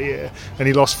Wells that year, and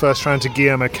he lost first round to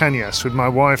Guillermo Cañas, with my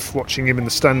wife watching him in the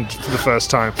stand for the first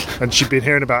time, and she'd been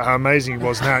hearing about how amazing he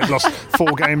was and how he'd lost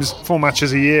 4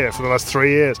 matches a year for the last 3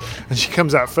 years, and she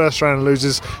comes out first round and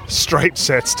loses straight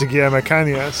sets to Guillermo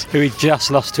Cañas, who he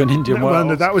just lost to an Indian Wells.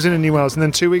 No, that was in Indian Wells, and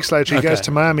then 2 weeks later he goes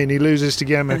to Miami and he loses to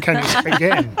Guillermo Cañas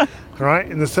again,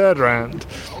 right, in the third round.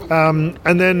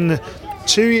 And then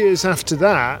 2 years after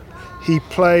that, he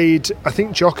played, I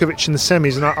think, Djokovic in the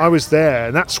semis, and I was there.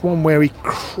 And that's one where he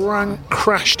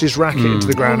crashed his racket into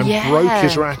the ground and broke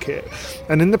his racket.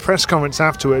 And in the press conference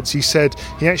afterwards, he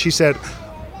actually said,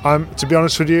 to be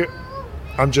honest with you,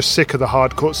 I'm just sick of the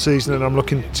hard court season and I'm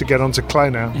looking to get onto clay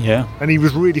now. Yeah. And he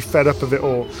was really fed up of it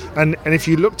all. And if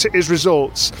you looked at his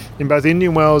results in both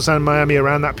Indian Wells and Miami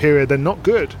around that period, they're not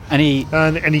good. And he,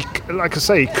 like I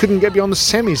say, he couldn't get beyond the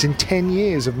semis in 10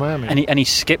 years of Miami. And he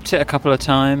skipped it a couple of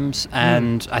times,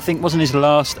 and I think wasn't his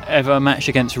last ever match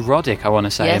against Roddick, I want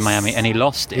to say, in Miami, and he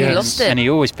lost it. He lost it. And he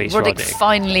always beats Roddick.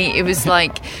 Finally, it was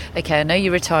like, okay, I know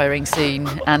you're retiring soon,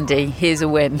 Andy, here's a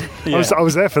win. Yeah. I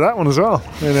was there for that one as well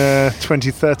in 2013,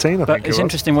 I think. But it's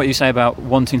interesting what you say about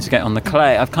wanting to get on the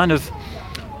clay. I've kind of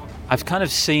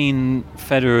seen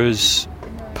Federer's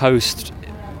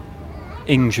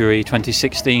post-injury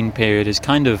 2016 period as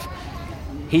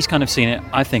he's kind of seen it,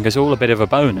 I think, as all a bit of a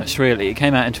bonus, really. It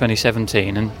came out in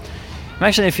 2017, and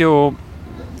imagine if you're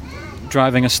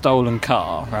driving a stolen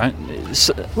car, right?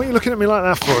 What are you looking at me like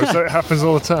that for? As though it happens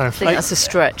all the time. I think that's a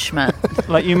stretch, Matt.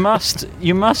 Like you must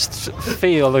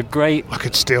feel a great... I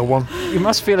could steal one. You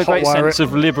must feel a great sense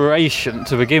of liberation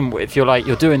to begin with.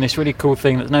 You're doing this really cool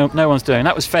thing that no one's doing.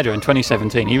 That was Federer in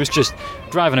 2017. He was just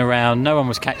driving around. No one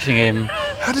was catching him.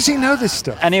 How does he know this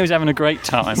stuff? And he was having a great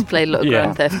time. He's played a lot of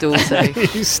Grand Theft also.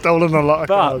 He's stolen a lot of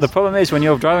cars. But the problem is when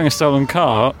you're driving a stolen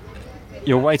car,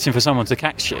 you're waiting for someone to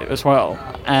catch you as well.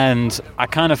 And I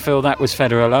kind of feel that was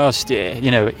Federer last year.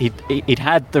 You know, he'd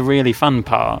had the really fun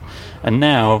part, and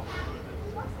now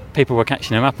people were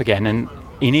catching him up again, and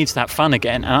he needs that fun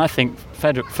again. And I think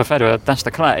for Federer, that's the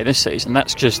clay this season.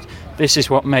 This is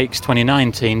what makes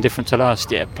 2019 different to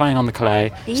last year. Playing on the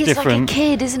clay, it's different. Like a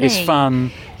kid, isn't he? It's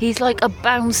fun. He's like a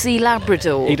bouncy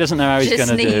Labrador. He doesn't know how he's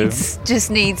going to do. Just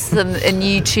needs a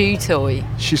new chew toy.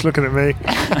 She's looking at me.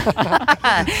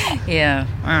 Yeah.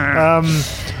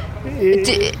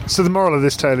 So the moral of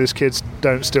this tale is kids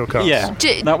don't steal cars. Yeah,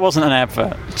 that wasn't an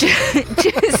advert.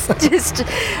 Just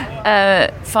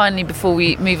finally, before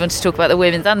we move on to talk about the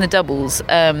women's and the doubles,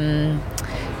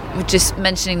 just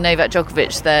mentioning Novak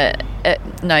Djokovic there.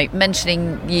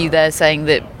 Mentioning you there saying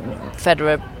that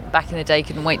Federer back in the day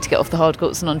couldn't wait to get off the hard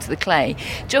courts and onto the clay.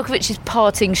 Djokovic's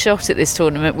parting shot at this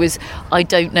tournament was, I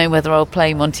don't know whether I'll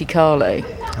play Monte Carlo.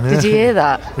 Did you hear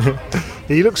that?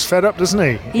 He looks fed up, doesn't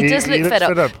he? He does look fed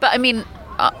up. But I mean,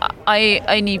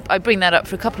 I bring that up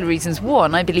for a couple of reasons.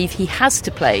 One, I believe he has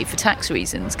to play for tax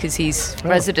reasons because he's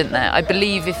resident there. I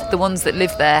believe if the ones that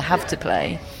live there have to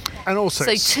play. And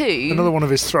also, two, another one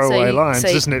of his throwaway lines,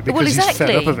 isn't it? Because he's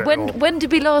fed up of it. When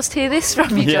did we last hear this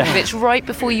from you, Djokovic? Right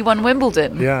before you won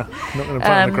Wimbledon. Yeah, not going to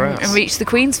play on the grass. And reached the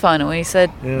Queen's final. He said,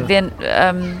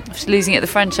 after losing at the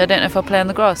French, I don't know if I'll play on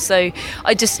the grass. So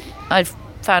I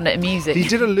found it amusing. He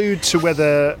did allude to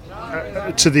whether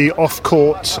to the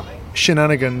off-court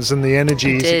shenanigans and the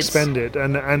energy he's expended,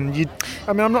 and I'm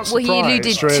not surprised. Well, he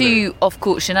alluded to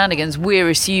off-court shenanigans. We're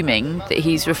assuming that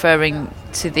he's referring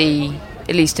to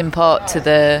at least in part, to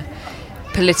the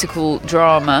political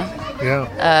drama. Yeah.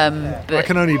 But I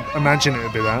can only imagine it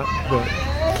would be that. But.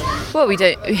 Well, we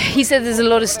don't. He said there's a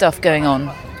lot of stuff going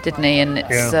on. didn't he? And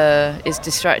it's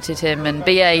distracted him.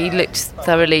 But yeah, he looked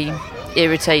thoroughly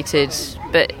irritated.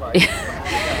 But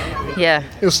yeah,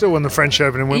 he'll still win the French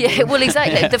Open in Wimbledon. Yeah, well,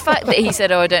 exactly. The fact that he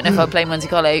said, "Oh, I don't know if I'll play Monte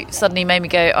Carlo," suddenly made me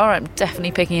go, "All right, I'm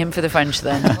definitely picking him for the French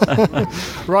then."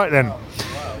 Right then.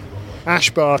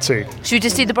 Ash Barty. Should we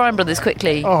just do the Bryan brothers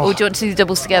quickly? Or do you want to do the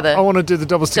doubles together? I want to do the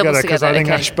doubles together because I think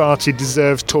Ash Barty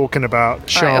deserves talking about.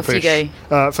 Sharpish. Right, off you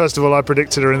go. First of all, I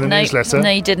predicted her in the newsletter. No,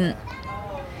 you didn't.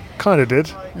 Kind of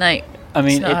did. No. I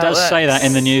mean, it does say that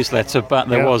in the newsletter, but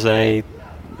there was a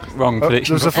wrong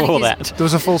prediction before that. There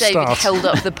was a false David start. held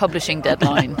up the publishing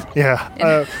deadline.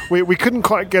 We couldn't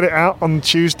quite get it out on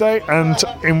Tuesday, and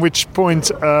in which point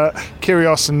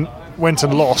Kyrgios went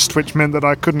and lost, which meant that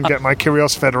I couldn't get my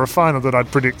Kyrgios Federer final that I'd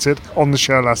predicted on the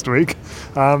show last week.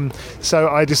 So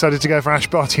I decided to go for Ash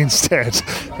Barty instead,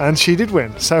 and she did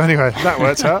win. So anyway, that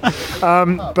worked out.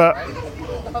 But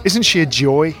isn't she a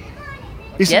joy?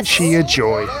 Isn't she a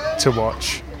joy to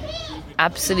watch?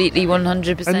 Absolutely,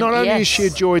 100%. And not only is she a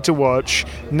joy to watch,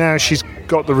 now she's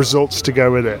got the results to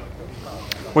go with it.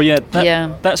 Well,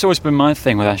 that's always been my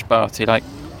thing with Ash Barty. Like,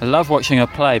 I love watching her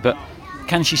play, but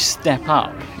can she step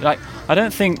up? Like, I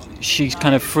don't think she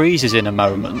kind of freezes in a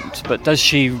moment, but does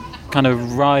she kind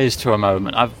of rise to a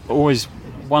moment? I've always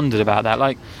wondered about that.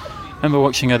 Like, I remember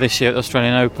watching her this year at the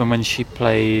Australian Open when she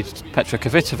played Petra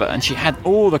Kvitova, and she had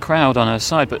all the crowd on her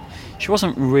side, but she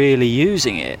wasn't really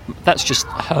using it. That's just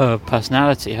her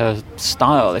personality, her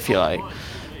style, if you like.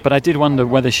 But I did wonder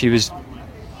whether she was,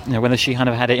 whether she kind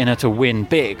of had it in her to win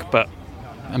big, but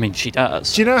I mean, she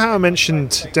does. Do you know how I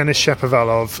mentioned Denis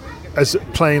Shapovalov as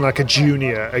playing like a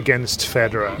junior against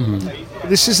Federer?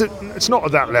 It's not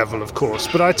at that level, of course,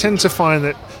 but I tend to find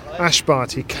that Ash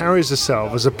Barty carries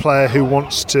herself as a player who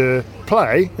wants to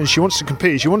play and she wants to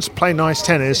compete. She wants to play nice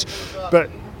tennis, but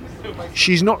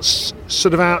she's not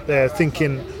sort of out there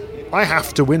thinking, I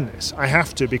have to win this. I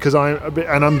have to because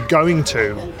I'm going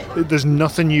to. There's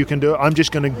nothing you can do. I'm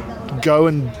just going to go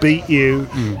and beat you.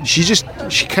 She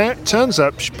turns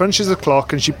up, she punches the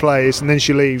clock and she plays and then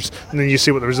she leaves and then you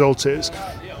see what the result is.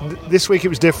 This week it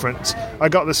was different. I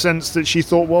got the sense that she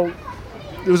thought, well,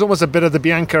 there was almost a bit of the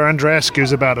Bianca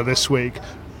Andreescu's about her this week.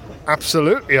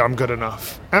 Absolutely, I'm good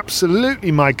enough.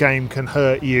 Absolutely, my game can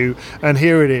hurt you. And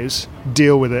here it is.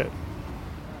 Deal with it.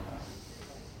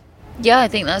 Yeah, I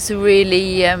think that's a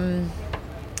really an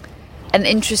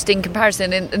interesting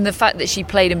comparison. And the fact that she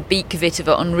played and beat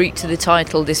Kvitova en route to the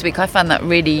title this week, I found that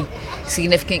really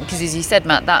significant because, as you said,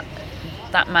 Matt, that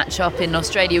match-up in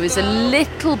Australia was a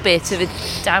little bit of a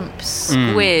damp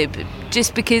squib.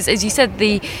 Just because, as you said,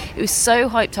 it was so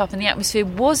hyped up and the atmosphere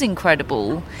was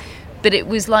incredible, but it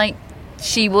was like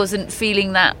she wasn't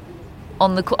feeling that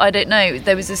on the court. I don't know.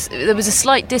 There was a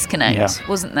slight disconnect,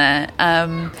 wasn't there?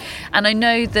 And I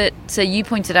know that you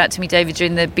pointed out to me, David,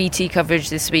 during the BT coverage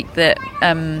this week that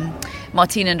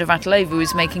Martina Navratilova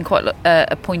was making quite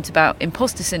a point about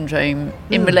imposter syndrome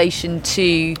in relation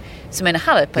to Simona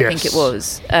Halep, I think it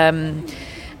was,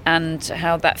 and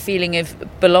how that feeling of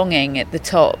belonging at the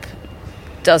top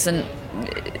doesn't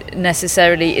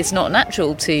necessarily, it's not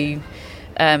natural to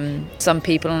some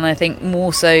people, and I think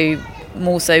more so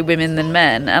women than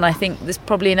men, and I think there's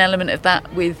probably an element of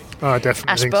that with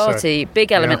Ash Barty,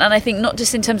 big element, and I think not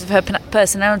just in terms of her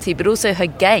personality but also her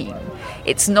game.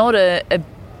 It's not a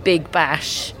big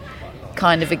bash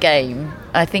kind of a game.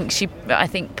 I think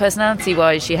personality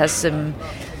wise she has some.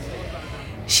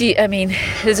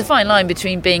 There's a fine line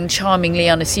between being charmingly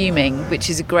unassuming, which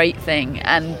is a great thing,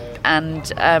 and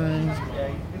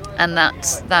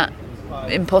that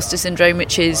imposter syndrome,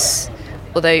 which is,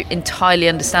 although entirely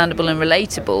understandable and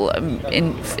relatable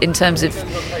in terms of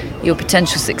your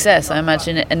potential success, I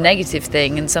imagine a negative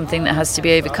thing and something that has to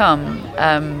be overcome.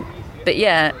 But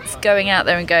yeah, going out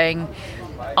there and going,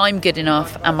 I'm good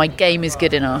enough and my game is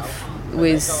good enough,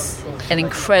 was an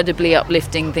incredibly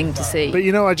uplifting thing to see. But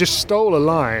I just stole a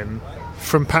line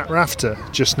from Pat Rafter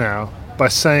just now by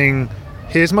saying,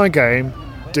 here's my game,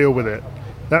 deal with it.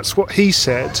 That's what he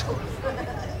said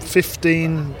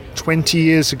 15, 20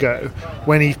 years ago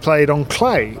when he played on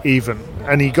clay even,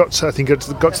 and he got to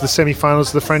the semi-finals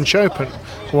of the French Open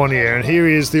one year, and here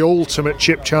he is, the ultimate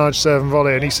chip charge serve and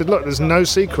volley, and he said, look, there's no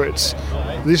secrets,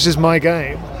 this is my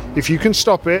game, if you can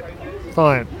stop it,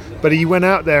 fine. But he went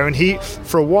out there and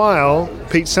for a while,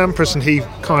 Pete Sampras and he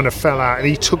kind of fell out,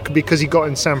 and because he got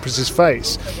in Sampras's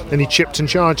face and he chipped and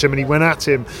charged him and he went at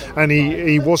him, and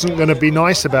he wasn't going to be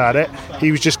nice about it,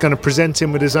 he was just going to present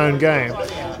him with his own game.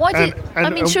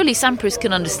 Surely Sampras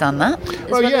can understand that.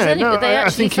 I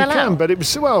think he can, but it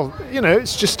was,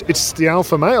 it's the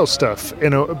alpha male stuff,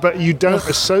 but you don't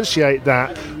associate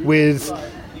that with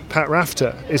Pat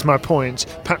Rafter, is my point.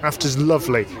 Pat Rafter's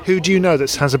lovely. Who do you know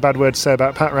that has a bad word to say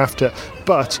about Pat Rafter?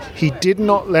 But he did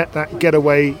not let that get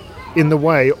away in the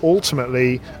way,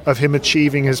 ultimately, of him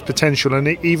achieving his potential and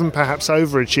even perhaps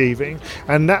overachieving.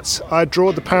 And I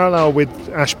draw the parallel with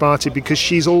Ash Barty because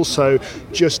she's also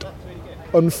just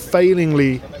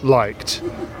unfailingly liked.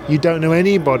 You don't know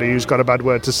anybody who's got a bad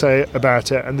word to say about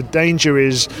her, and the danger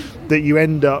is that you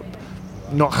end up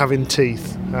not having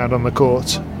teeth out on the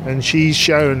court, and she's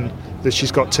shown that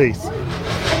she's got teeth.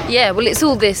 Yeah, well, it's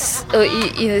all this,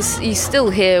 you still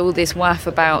hear all this waff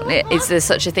about it. Is there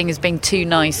such a thing as being too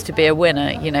nice to be a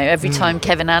winner? Every time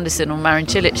Kevin Anderson or Marin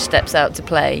Cilic steps out to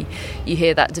play, you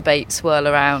hear that debate swirl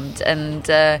around. And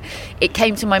it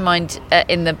came to my mind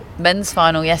in the men's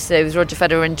final yesterday with Roger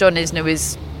Federer, and John Isner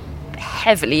was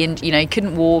heavily he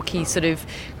couldn't walk. He sort of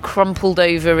crumpled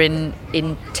over in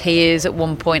tears at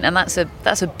one point, and that's a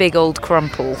big old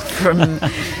crumple from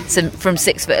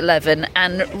 6'11",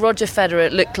 and Roger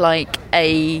Federer looked like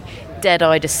a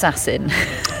dead-eyed assassin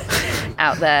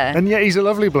out there, and yet he's a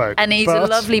lovely bloke, he's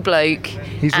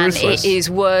ruthless. His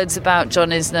words about John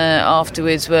Isner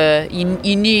afterwards were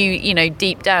you knew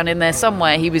deep down in there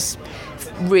somewhere he was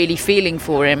really feeling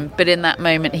for him, but in that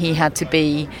moment he had to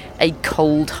be a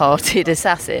cold-hearted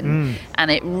assassin.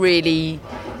 And it really,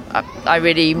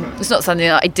 it's not something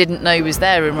that I didn't know was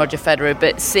there in Roger Federer,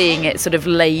 but seeing it sort of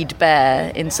laid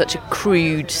bare in such a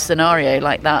crude scenario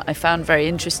like that, I found very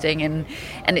interesting. And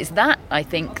it's that, I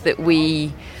think, that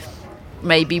we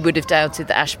maybe would have doubted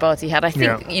that Ash Barty had. I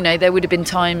think, there would have been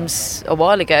times a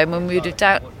while ago when we would have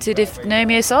doubted if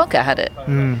Naomi Osaka had it.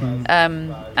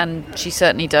 And she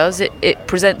certainly does. It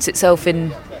presents itself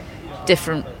in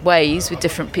different ways with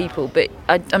different people, but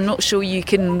I'm not sure you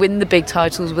can win the big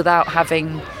titles without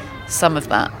having some of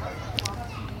that.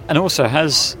 And also,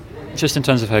 just in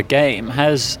terms of her game,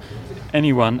 has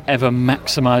anyone ever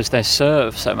maximised their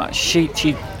serve so much?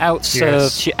 She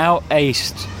out-served, she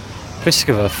out-aced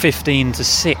Pliskova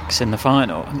 15-6 in the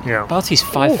final. Yeah. Barty's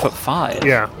 5'5".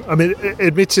 Yeah, I mean,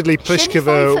 admittedly,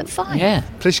 Pliskova. 5'5". Yeah,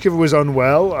 Pliskova was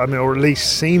unwell. I mean, or at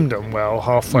least seemed unwell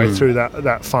halfway through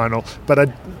that final. But I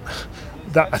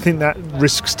think that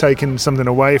risks taking something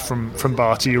away from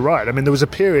Barty. You're right. I mean, there was a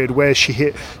period where she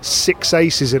hit 6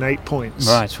 aces in 8 points.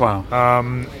 Right. Wow.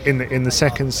 In the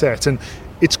second set, and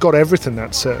it's got everything,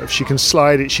 that serve. She can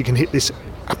slide it. She can hit this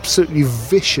absolutely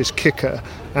vicious kicker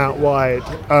out wide,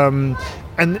 and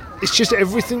it's just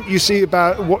everything you see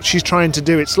about what she's trying to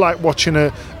do. It's like watching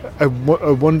a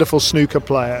wonderful snooker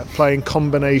player playing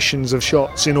combinations of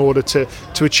shots in order to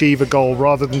achieve a goal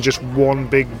rather than just one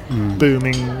big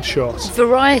booming shot.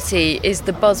 Variety is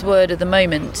the buzzword of the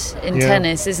moment in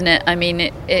tennis, isn't it? I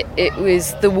mean, it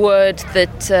was the word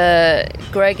that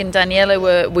Greg and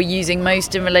Daniela were using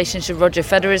most in relation to Roger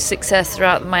Federer's success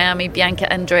throughout Miami. Bianca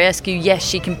Andreescu, yes,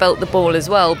 she can belt the ball as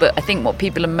well, but I think what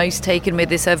people are most taken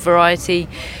with is her variety.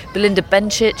 Belinda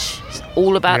Bencic,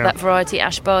 all about that variety.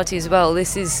 Ash Barty as well.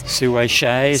 This is Sue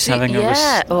Shea is having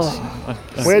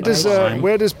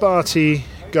Where does Barty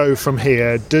go from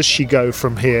here? Does she go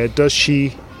from here?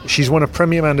 She's won a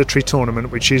Premier Mandatory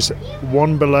tournament, which is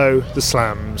one below the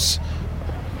Slams.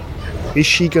 Is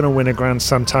she going to win a Grand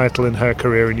Slam title in her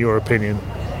career, in your opinion?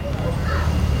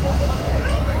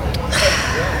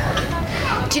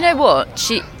 Do you know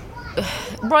what?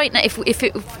 Right now, if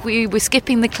we were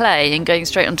skipping the clay and going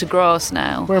straight onto grass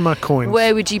now, where are my coins?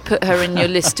 Where would you put her in your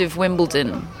list of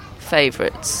Wimbledon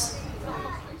favourites?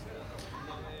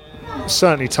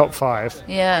 Certainly top 5.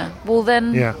 Yeah. Well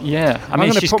then. Yeah. I'm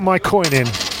going to put my coin in.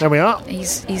 There we are.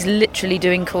 He's literally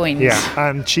doing coins. Yeah,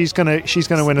 and she's going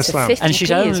to win a slam. And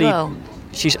she's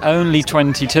only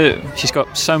 22. She's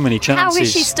got so many chances. How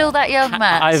is she still that young,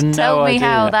 Matt? I have no idea. Tell me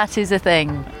how that is a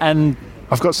thing. And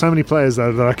I've got so many players,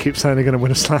 though, that I keep saying they're going to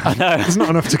win a slam. I know. There's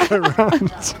not enough to go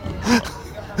around.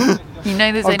 You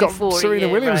know there's only 4 I've got Serena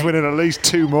Williams winning at least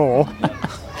 2 more.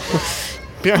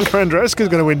 Bianca Andreescu is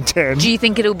going to win 10. Do you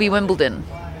think it'll be Wimbledon?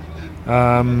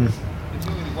 Or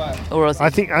I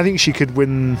think she could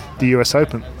win the US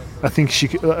Open. I think she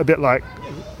could, a bit like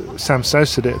Sam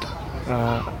Sosa did.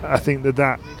 I think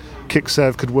that kick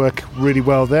serve could work really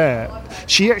well there.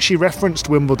 She actually referenced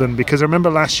Wimbledon because I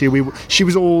remember last year she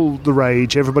was all the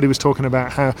rage. Everybody was talking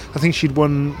about how I think she'd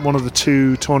won one of the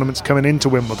 2 tournaments coming into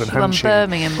Wimbledon. She won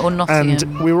Birmingham or Nottingham.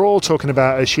 And we were all talking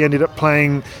about her. She ended up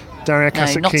playing Daria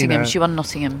Kasatkina. Nottingham. She won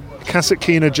Nottingham.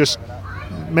 Kasatkina just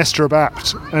messed her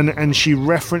about, and she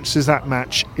references that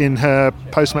match in her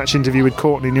post-match interview with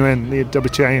Courtney Nguyen, the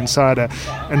WTA insider,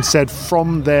 and said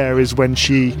from there is when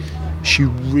she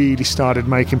really started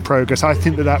making progress. I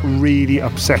think that really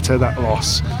upset her, that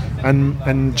loss,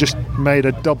 and just made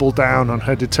her double down on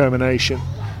her determination.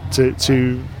 to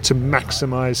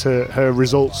maximise her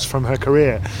results from her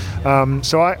career.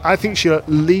 So I think she'll at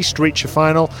least reach a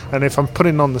final, and if I'm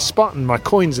putting on the spot and my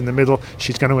coin's in the middle,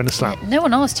 she's going to win a slam. No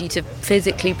one asked you to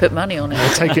physically put money on it.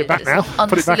 I'll take it back now.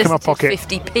 Put it back in my pocket.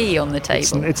 50p on the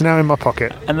table. It's now in my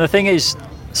pocket. And the thing is,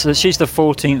 so she's the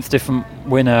 14th different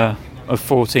winner of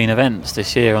 14 events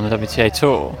this year on the WTA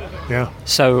Tour. Yeah.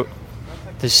 So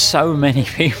there's so many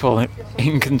people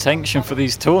in contention for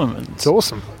these tournaments. It's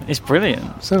awesome. It's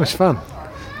brilliant. So much fun.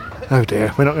 Oh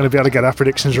dear, we're not going to be able to get our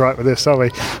predictions right with this, are we?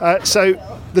 So,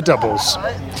 the doubles.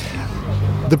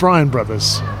 The Bryan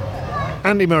brothers.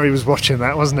 Andy Murray was watching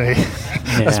that, wasn't he?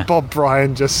 Yeah. As Bob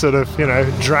Bryan just sort of,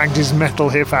 dragged his metal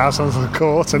hip out onto the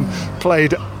court and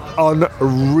played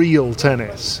unreal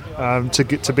tennis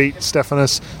to beat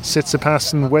Stefanos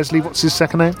Tsitsipas and Wesley, what's his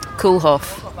second name?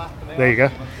 Koolhof. There you go.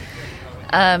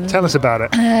 Tell us about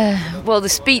it. Well, the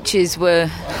speeches were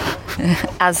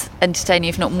as entertaining,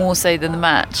 if not more so, than the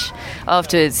match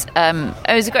afterwards.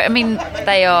 It was great. I mean,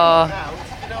 they are,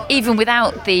 even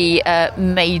without the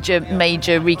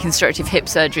major reconstructive hip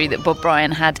surgery that Bob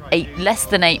Bryan had less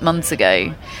than 8 months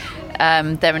ago.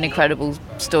 They're an incredible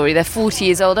story. They're 40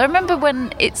 years old. I remember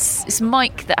when it's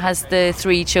Mike that has the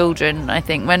 3 children, I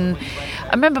think. When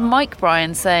I remember Mike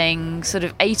Bryan saying sort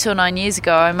of 8 or 9 years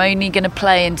ago, I'm only going to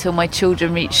play until my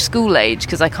children reach school age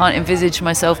because I can't envisage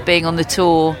myself being on the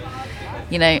tour,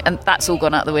 and that's all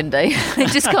gone out the window. They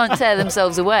just can't tear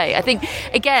themselves away. I think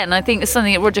it's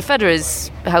something that Roger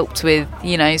Federer's helped with,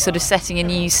 sort of setting a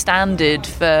new standard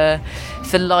for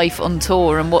life on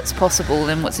tour and what's possible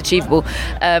and what's achievable.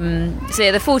 So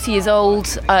yeah, they're 40 years old.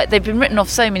 They've been written off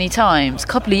so many times. A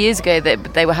couple of years ago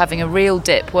they were having a real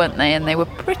dip, weren't they? And they were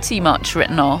pretty much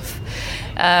written off.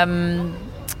 And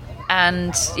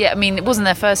yeah, I mean, it wasn't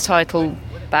their first title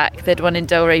back. They'd won in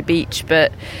Delray Beach,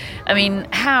 but I mean,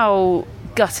 how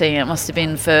gutting it must have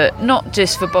been for not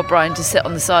just for Bob Bryan to sit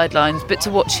on the sidelines, but to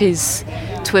watch his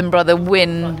twin brother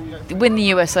win the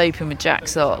US Open with Jack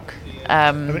Sock.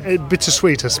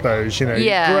 Bittersweet, I suppose.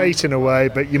 Yeah. Great in a way,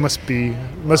 but you must be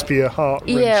a heart.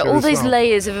 Yeah, all those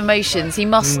layers of emotions. He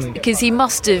must, because he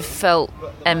must have felt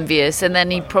envious, and then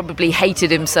he probably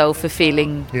hated himself for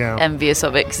feeling envious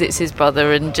of it because it's his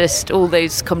brother, and just all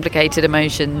those complicated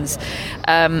emotions.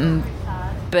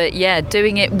 But yeah,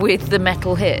 doing it with the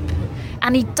metal hip.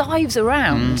 And he dives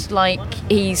around like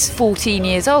he's 14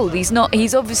 years old. He's not.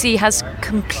 He's obviously has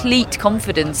complete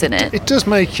confidence in it. It does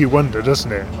make you wonder,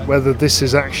 doesn't it, whether this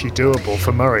is actually doable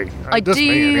for Murray? I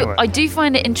do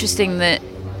find it interesting that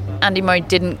Andy Murray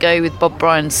didn't go with Bob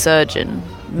Bryan's surgeon,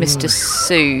 Mr.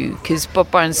 Su, because Bob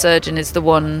Bryan's surgeon is the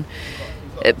one.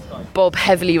 Bob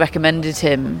heavily recommended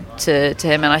him to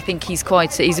him, and I think he's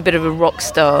a bit of a rock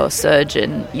star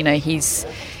surgeon.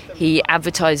 He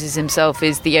advertises himself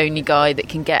as the only guy that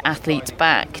can get athletes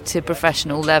back to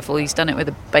professional level. He's done it with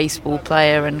a baseball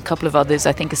player and a couple of others,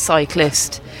 I think a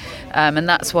cyclist. And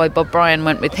that's why Bob Bryan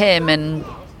went with him. And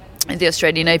at the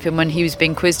Australian Open, when he was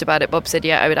being quizzed about it, Bob said,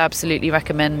 yeah, I would absolutely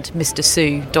recommend Mr.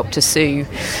 Su, Dr. Su,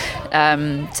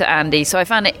 to Andy. So I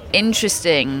found it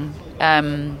interesting,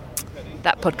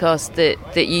 that podcast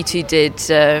that you two did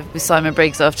with Simon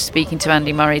Briggs after speaking to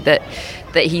Andy Murray, that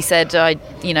he said, I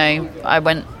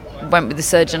went with the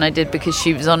surgeon I did because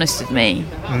she was honest with me.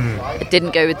 I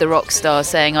didn't go with the rock star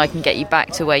saying I can get you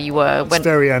back to where you were. It's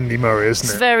very Andy Murray, isn't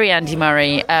it? It's very Andy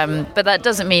Murray, but that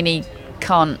doesn't mean he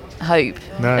can't hope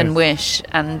and wish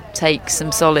and take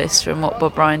some solace from what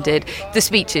Bob Bryan did. The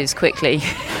speeches, quickly.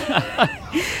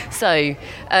 So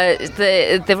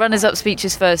the runners-up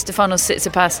speeches first. Stefanos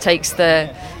Tsitsipas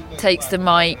takes the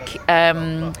mic.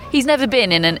 He's never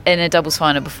been in a doubles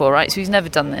final before, right? So he's never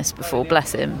done this before,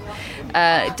 bless him.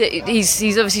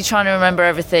 He's obviously trying to remember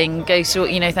everything. Goes through,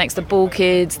 thanks to the ball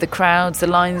kids, the crowds, the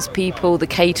lines people, the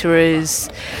caterers,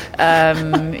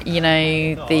 the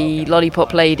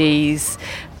lollipop ladies.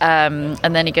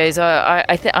 And then he goes,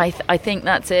 I think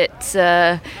that's it.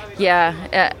 Do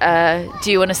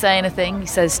you want to say anything? He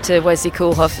says to Wesley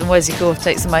Koolhof, and Wesley Koolhof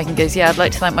takes the mic and goes, I'd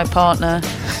like to thank my partner,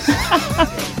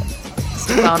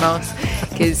 Stefanos,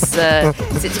 because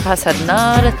Tsitsipas had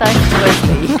not a thanks to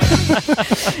Wesley.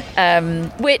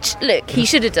 Which, look, he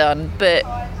should have done, but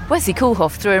Wesley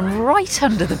Koolhof threw him right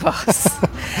under the bus.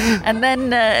 and then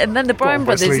the Bryan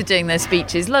brothers are doing their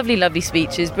speeches, lovely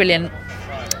speeches, brilliant.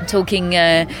 Talking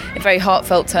in very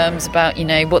heartfelt terms about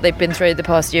what they've been through the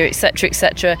past year,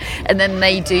 etc., and then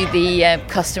they do the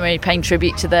customary paying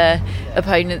tribute to their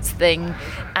opponents thing,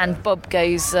 and Bob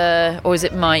goes, or is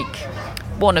it Mike?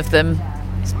 One of them,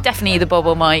 it's definitely either Bob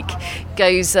or Mike,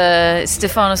 goes,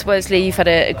 Stefanos, Wesley, you've had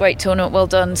a great tournament, well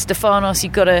done. Stefanos,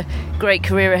 you've got a great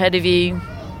career ahead of you.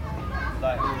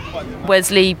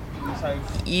 Wesley,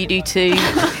 you do too.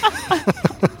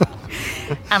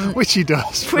 And which he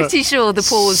does. Pretty sure the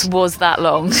pause was that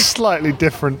long. Slightly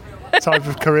different type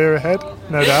of career ahead,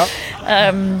 no doubt.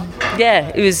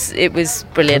 Yeah, it was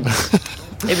brilliant.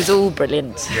 It was all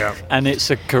brilliant. Yeah. And it's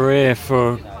a career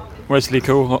for Wesley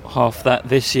Koolhof that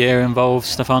this year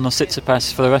involves Stefanos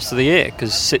Tsitsipas for the rest of the year,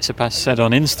 because Tsitsipas said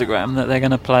on Instagram that they're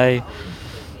going to play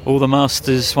all the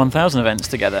Masters 1000 events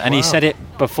together, and he said it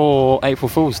before April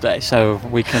Fool's Day, so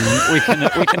we can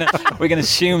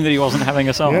assume that he wasn't having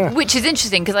us on. Yeah. Which is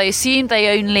interesting, because I assumed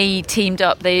they only teamed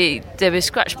up. There was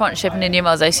Scratch Partnership and Indian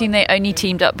Wells. I assume they only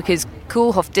teamed up because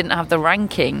Koolhof didn't have the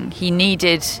ranking. He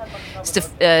needed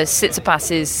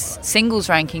Tsitsipas's singles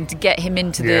ranking to get him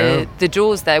into the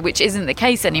draws there, which isn't the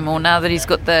case anymore now that he's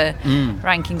got the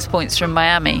rankings points from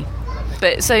Miami.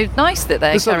 But so nice that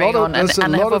they're carrying on and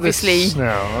have obviously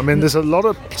now. I mean, there's a lot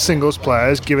of singles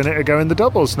players giving it a go in the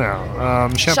doubles now.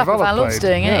 Shapovalov's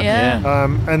doing it, yeah.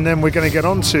 And then we're going to get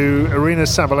on to Aryna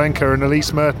Sabalenka and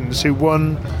Elise Mertens, who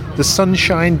won the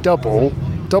Sunshine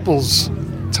doubles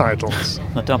titles.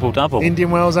 A double. Indian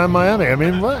Wells and Miami. I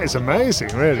mean, that is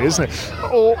amazing, really, isn't it?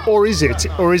 Or is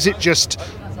it just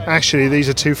actually these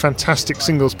are two fantastic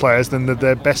singles players, then they're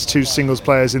their best two singles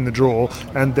players in the draw,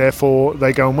 and therefore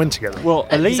they go and win together? Well,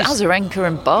 Elise, Azarenka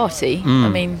and I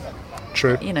mean,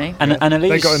 true. You know, and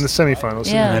Elise, they got in the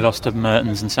semi-finals. Yeah. Didn't they lost to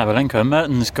Mertens and Sabalenka.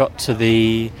 Mertens got to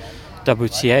the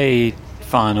WTA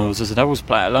finals as a doubles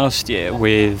player last year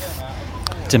with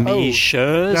Demi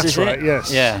Schurz. That's is right. it?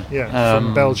 Yes. Yeah.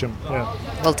 From Belgium. Yeah.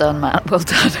 Well done, Matt. Well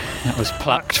done. That was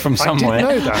plucked from somewhere.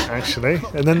 I did know that, actually.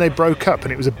 And then they broke up,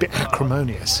 and it was a bit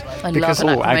acrimonious. I love an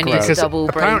acrimonious double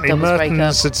apparently breakup.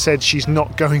 Mertens had said she's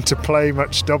not going to play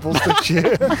much doubles this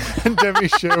year, and Demi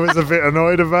Schurz was a bit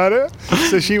annoyed about it.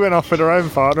 So she went off with her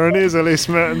own partner, and here's Elise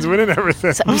Mertens winning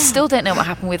everything. So we still don't know what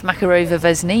happened with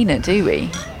Makarova-Vesnina, do we?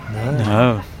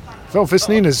 No. Well,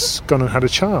 Vesnina's gone and had a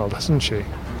child, hasn't she?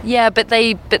 Yeah, but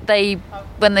they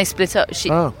when they split up,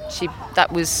 that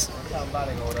was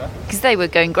because they were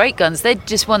going great guns. They'd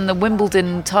just won the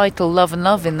Wimbledon title, Love and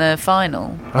Love, in the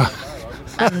final.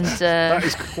 And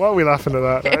why are we laughing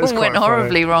at that? It went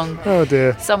horribly wrong. Oh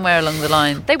dear! Somewhere along the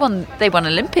line, they won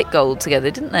Olympic gold together,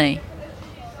 didn't they?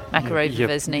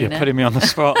 Makarova-Vesnina. You're putting me on the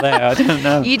spot there. I don't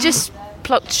know. You just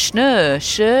plucked Schnurr.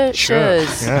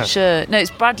 No,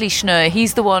 it's Bradley Schnurr.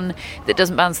 He's the one that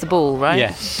doesn't bounce the ball, right?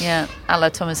 Yes. Yeah, a la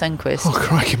Thomas Enquist. Oh,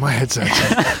 crikey, my head's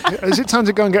hurting. Is it time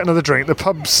to go and get another drink? The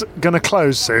pub's going to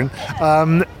close soon.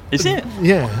 Is it?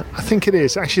 Yeah, I think it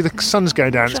is. Actually, the sun's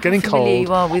going down. It's getting cold.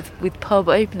 You are with pub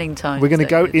opening time. We're going to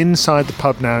go inside the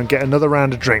pub now and get another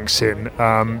round of drinks in,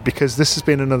 because this has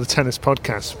been another tennis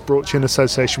podcast brought to you in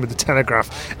association with The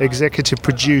Telegraph, executive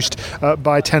produced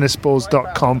by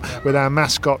tennisballs.com, with our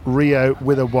mascot Rio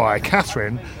with a Y.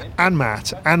 Catherine and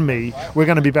Matt and me, we're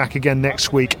going to be back again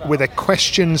next week with a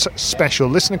questions special,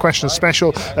 listener questions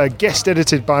special, guest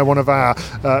edited by one of our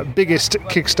biggest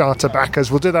Kickstarter backers.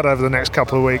 We'll do that over the next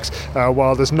couple of weeks.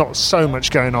 While there's not so much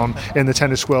going on in the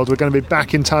tennis world, we're going to be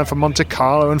back in time for Monte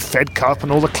Carlo and Fed Cup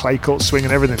and all the clay court swing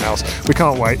and everything else. We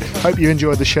can't wait. Hope you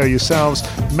enjoyed the show yourselves.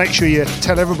 Make sure you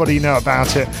tell everybody you know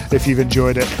about it if you've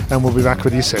enjoyed it, and we'll be back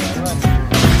with you soon.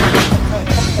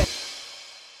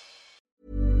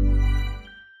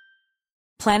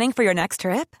 Planning for your next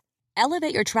trip?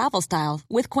 Elevate your travel style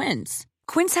with Quince.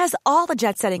 Quince has all the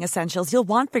jet-setting essentials you'll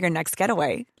want for your next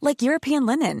getaway, like European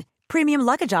linen, premium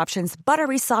luggage options,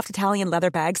 buttery soft Italian leather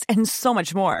bags, and so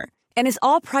much more. And is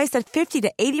all priced at 50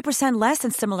 to 80% less than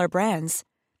similar brands.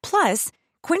 Plus,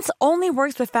 Quince only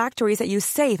works with factories that use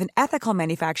safe and ethical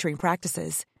manufacturing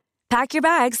practices. Pack your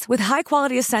bags with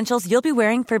high-quality essentials you'll be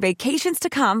wearing for vacations to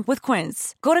come with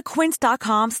Quince. Go to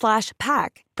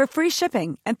quince.com/pack for free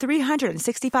shipping and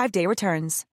 365-day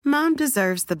returns. Mom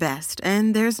deserves the best,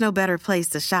 and there's no better place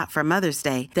to shop for Mother's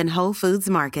Day than Whole Foods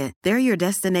Market. They're your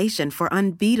destination for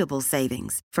unbeatable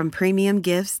savings, from premium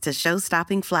gifts to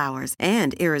show-stopping flowers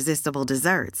and irresistible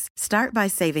desserts. Start by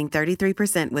saving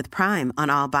 33% with Prime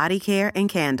on all body care and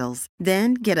candles.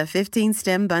 Then get a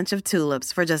 15-stem bunch of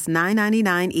tulips for just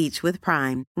 $9.99 each with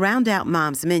Prime. Round out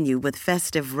Mom's menu with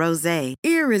festive rosé,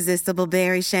 irresistible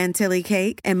berry chantilly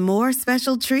cake, and more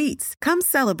special treats. Come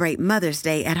celebrate Mother's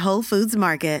Day at Whole Foods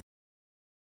Market.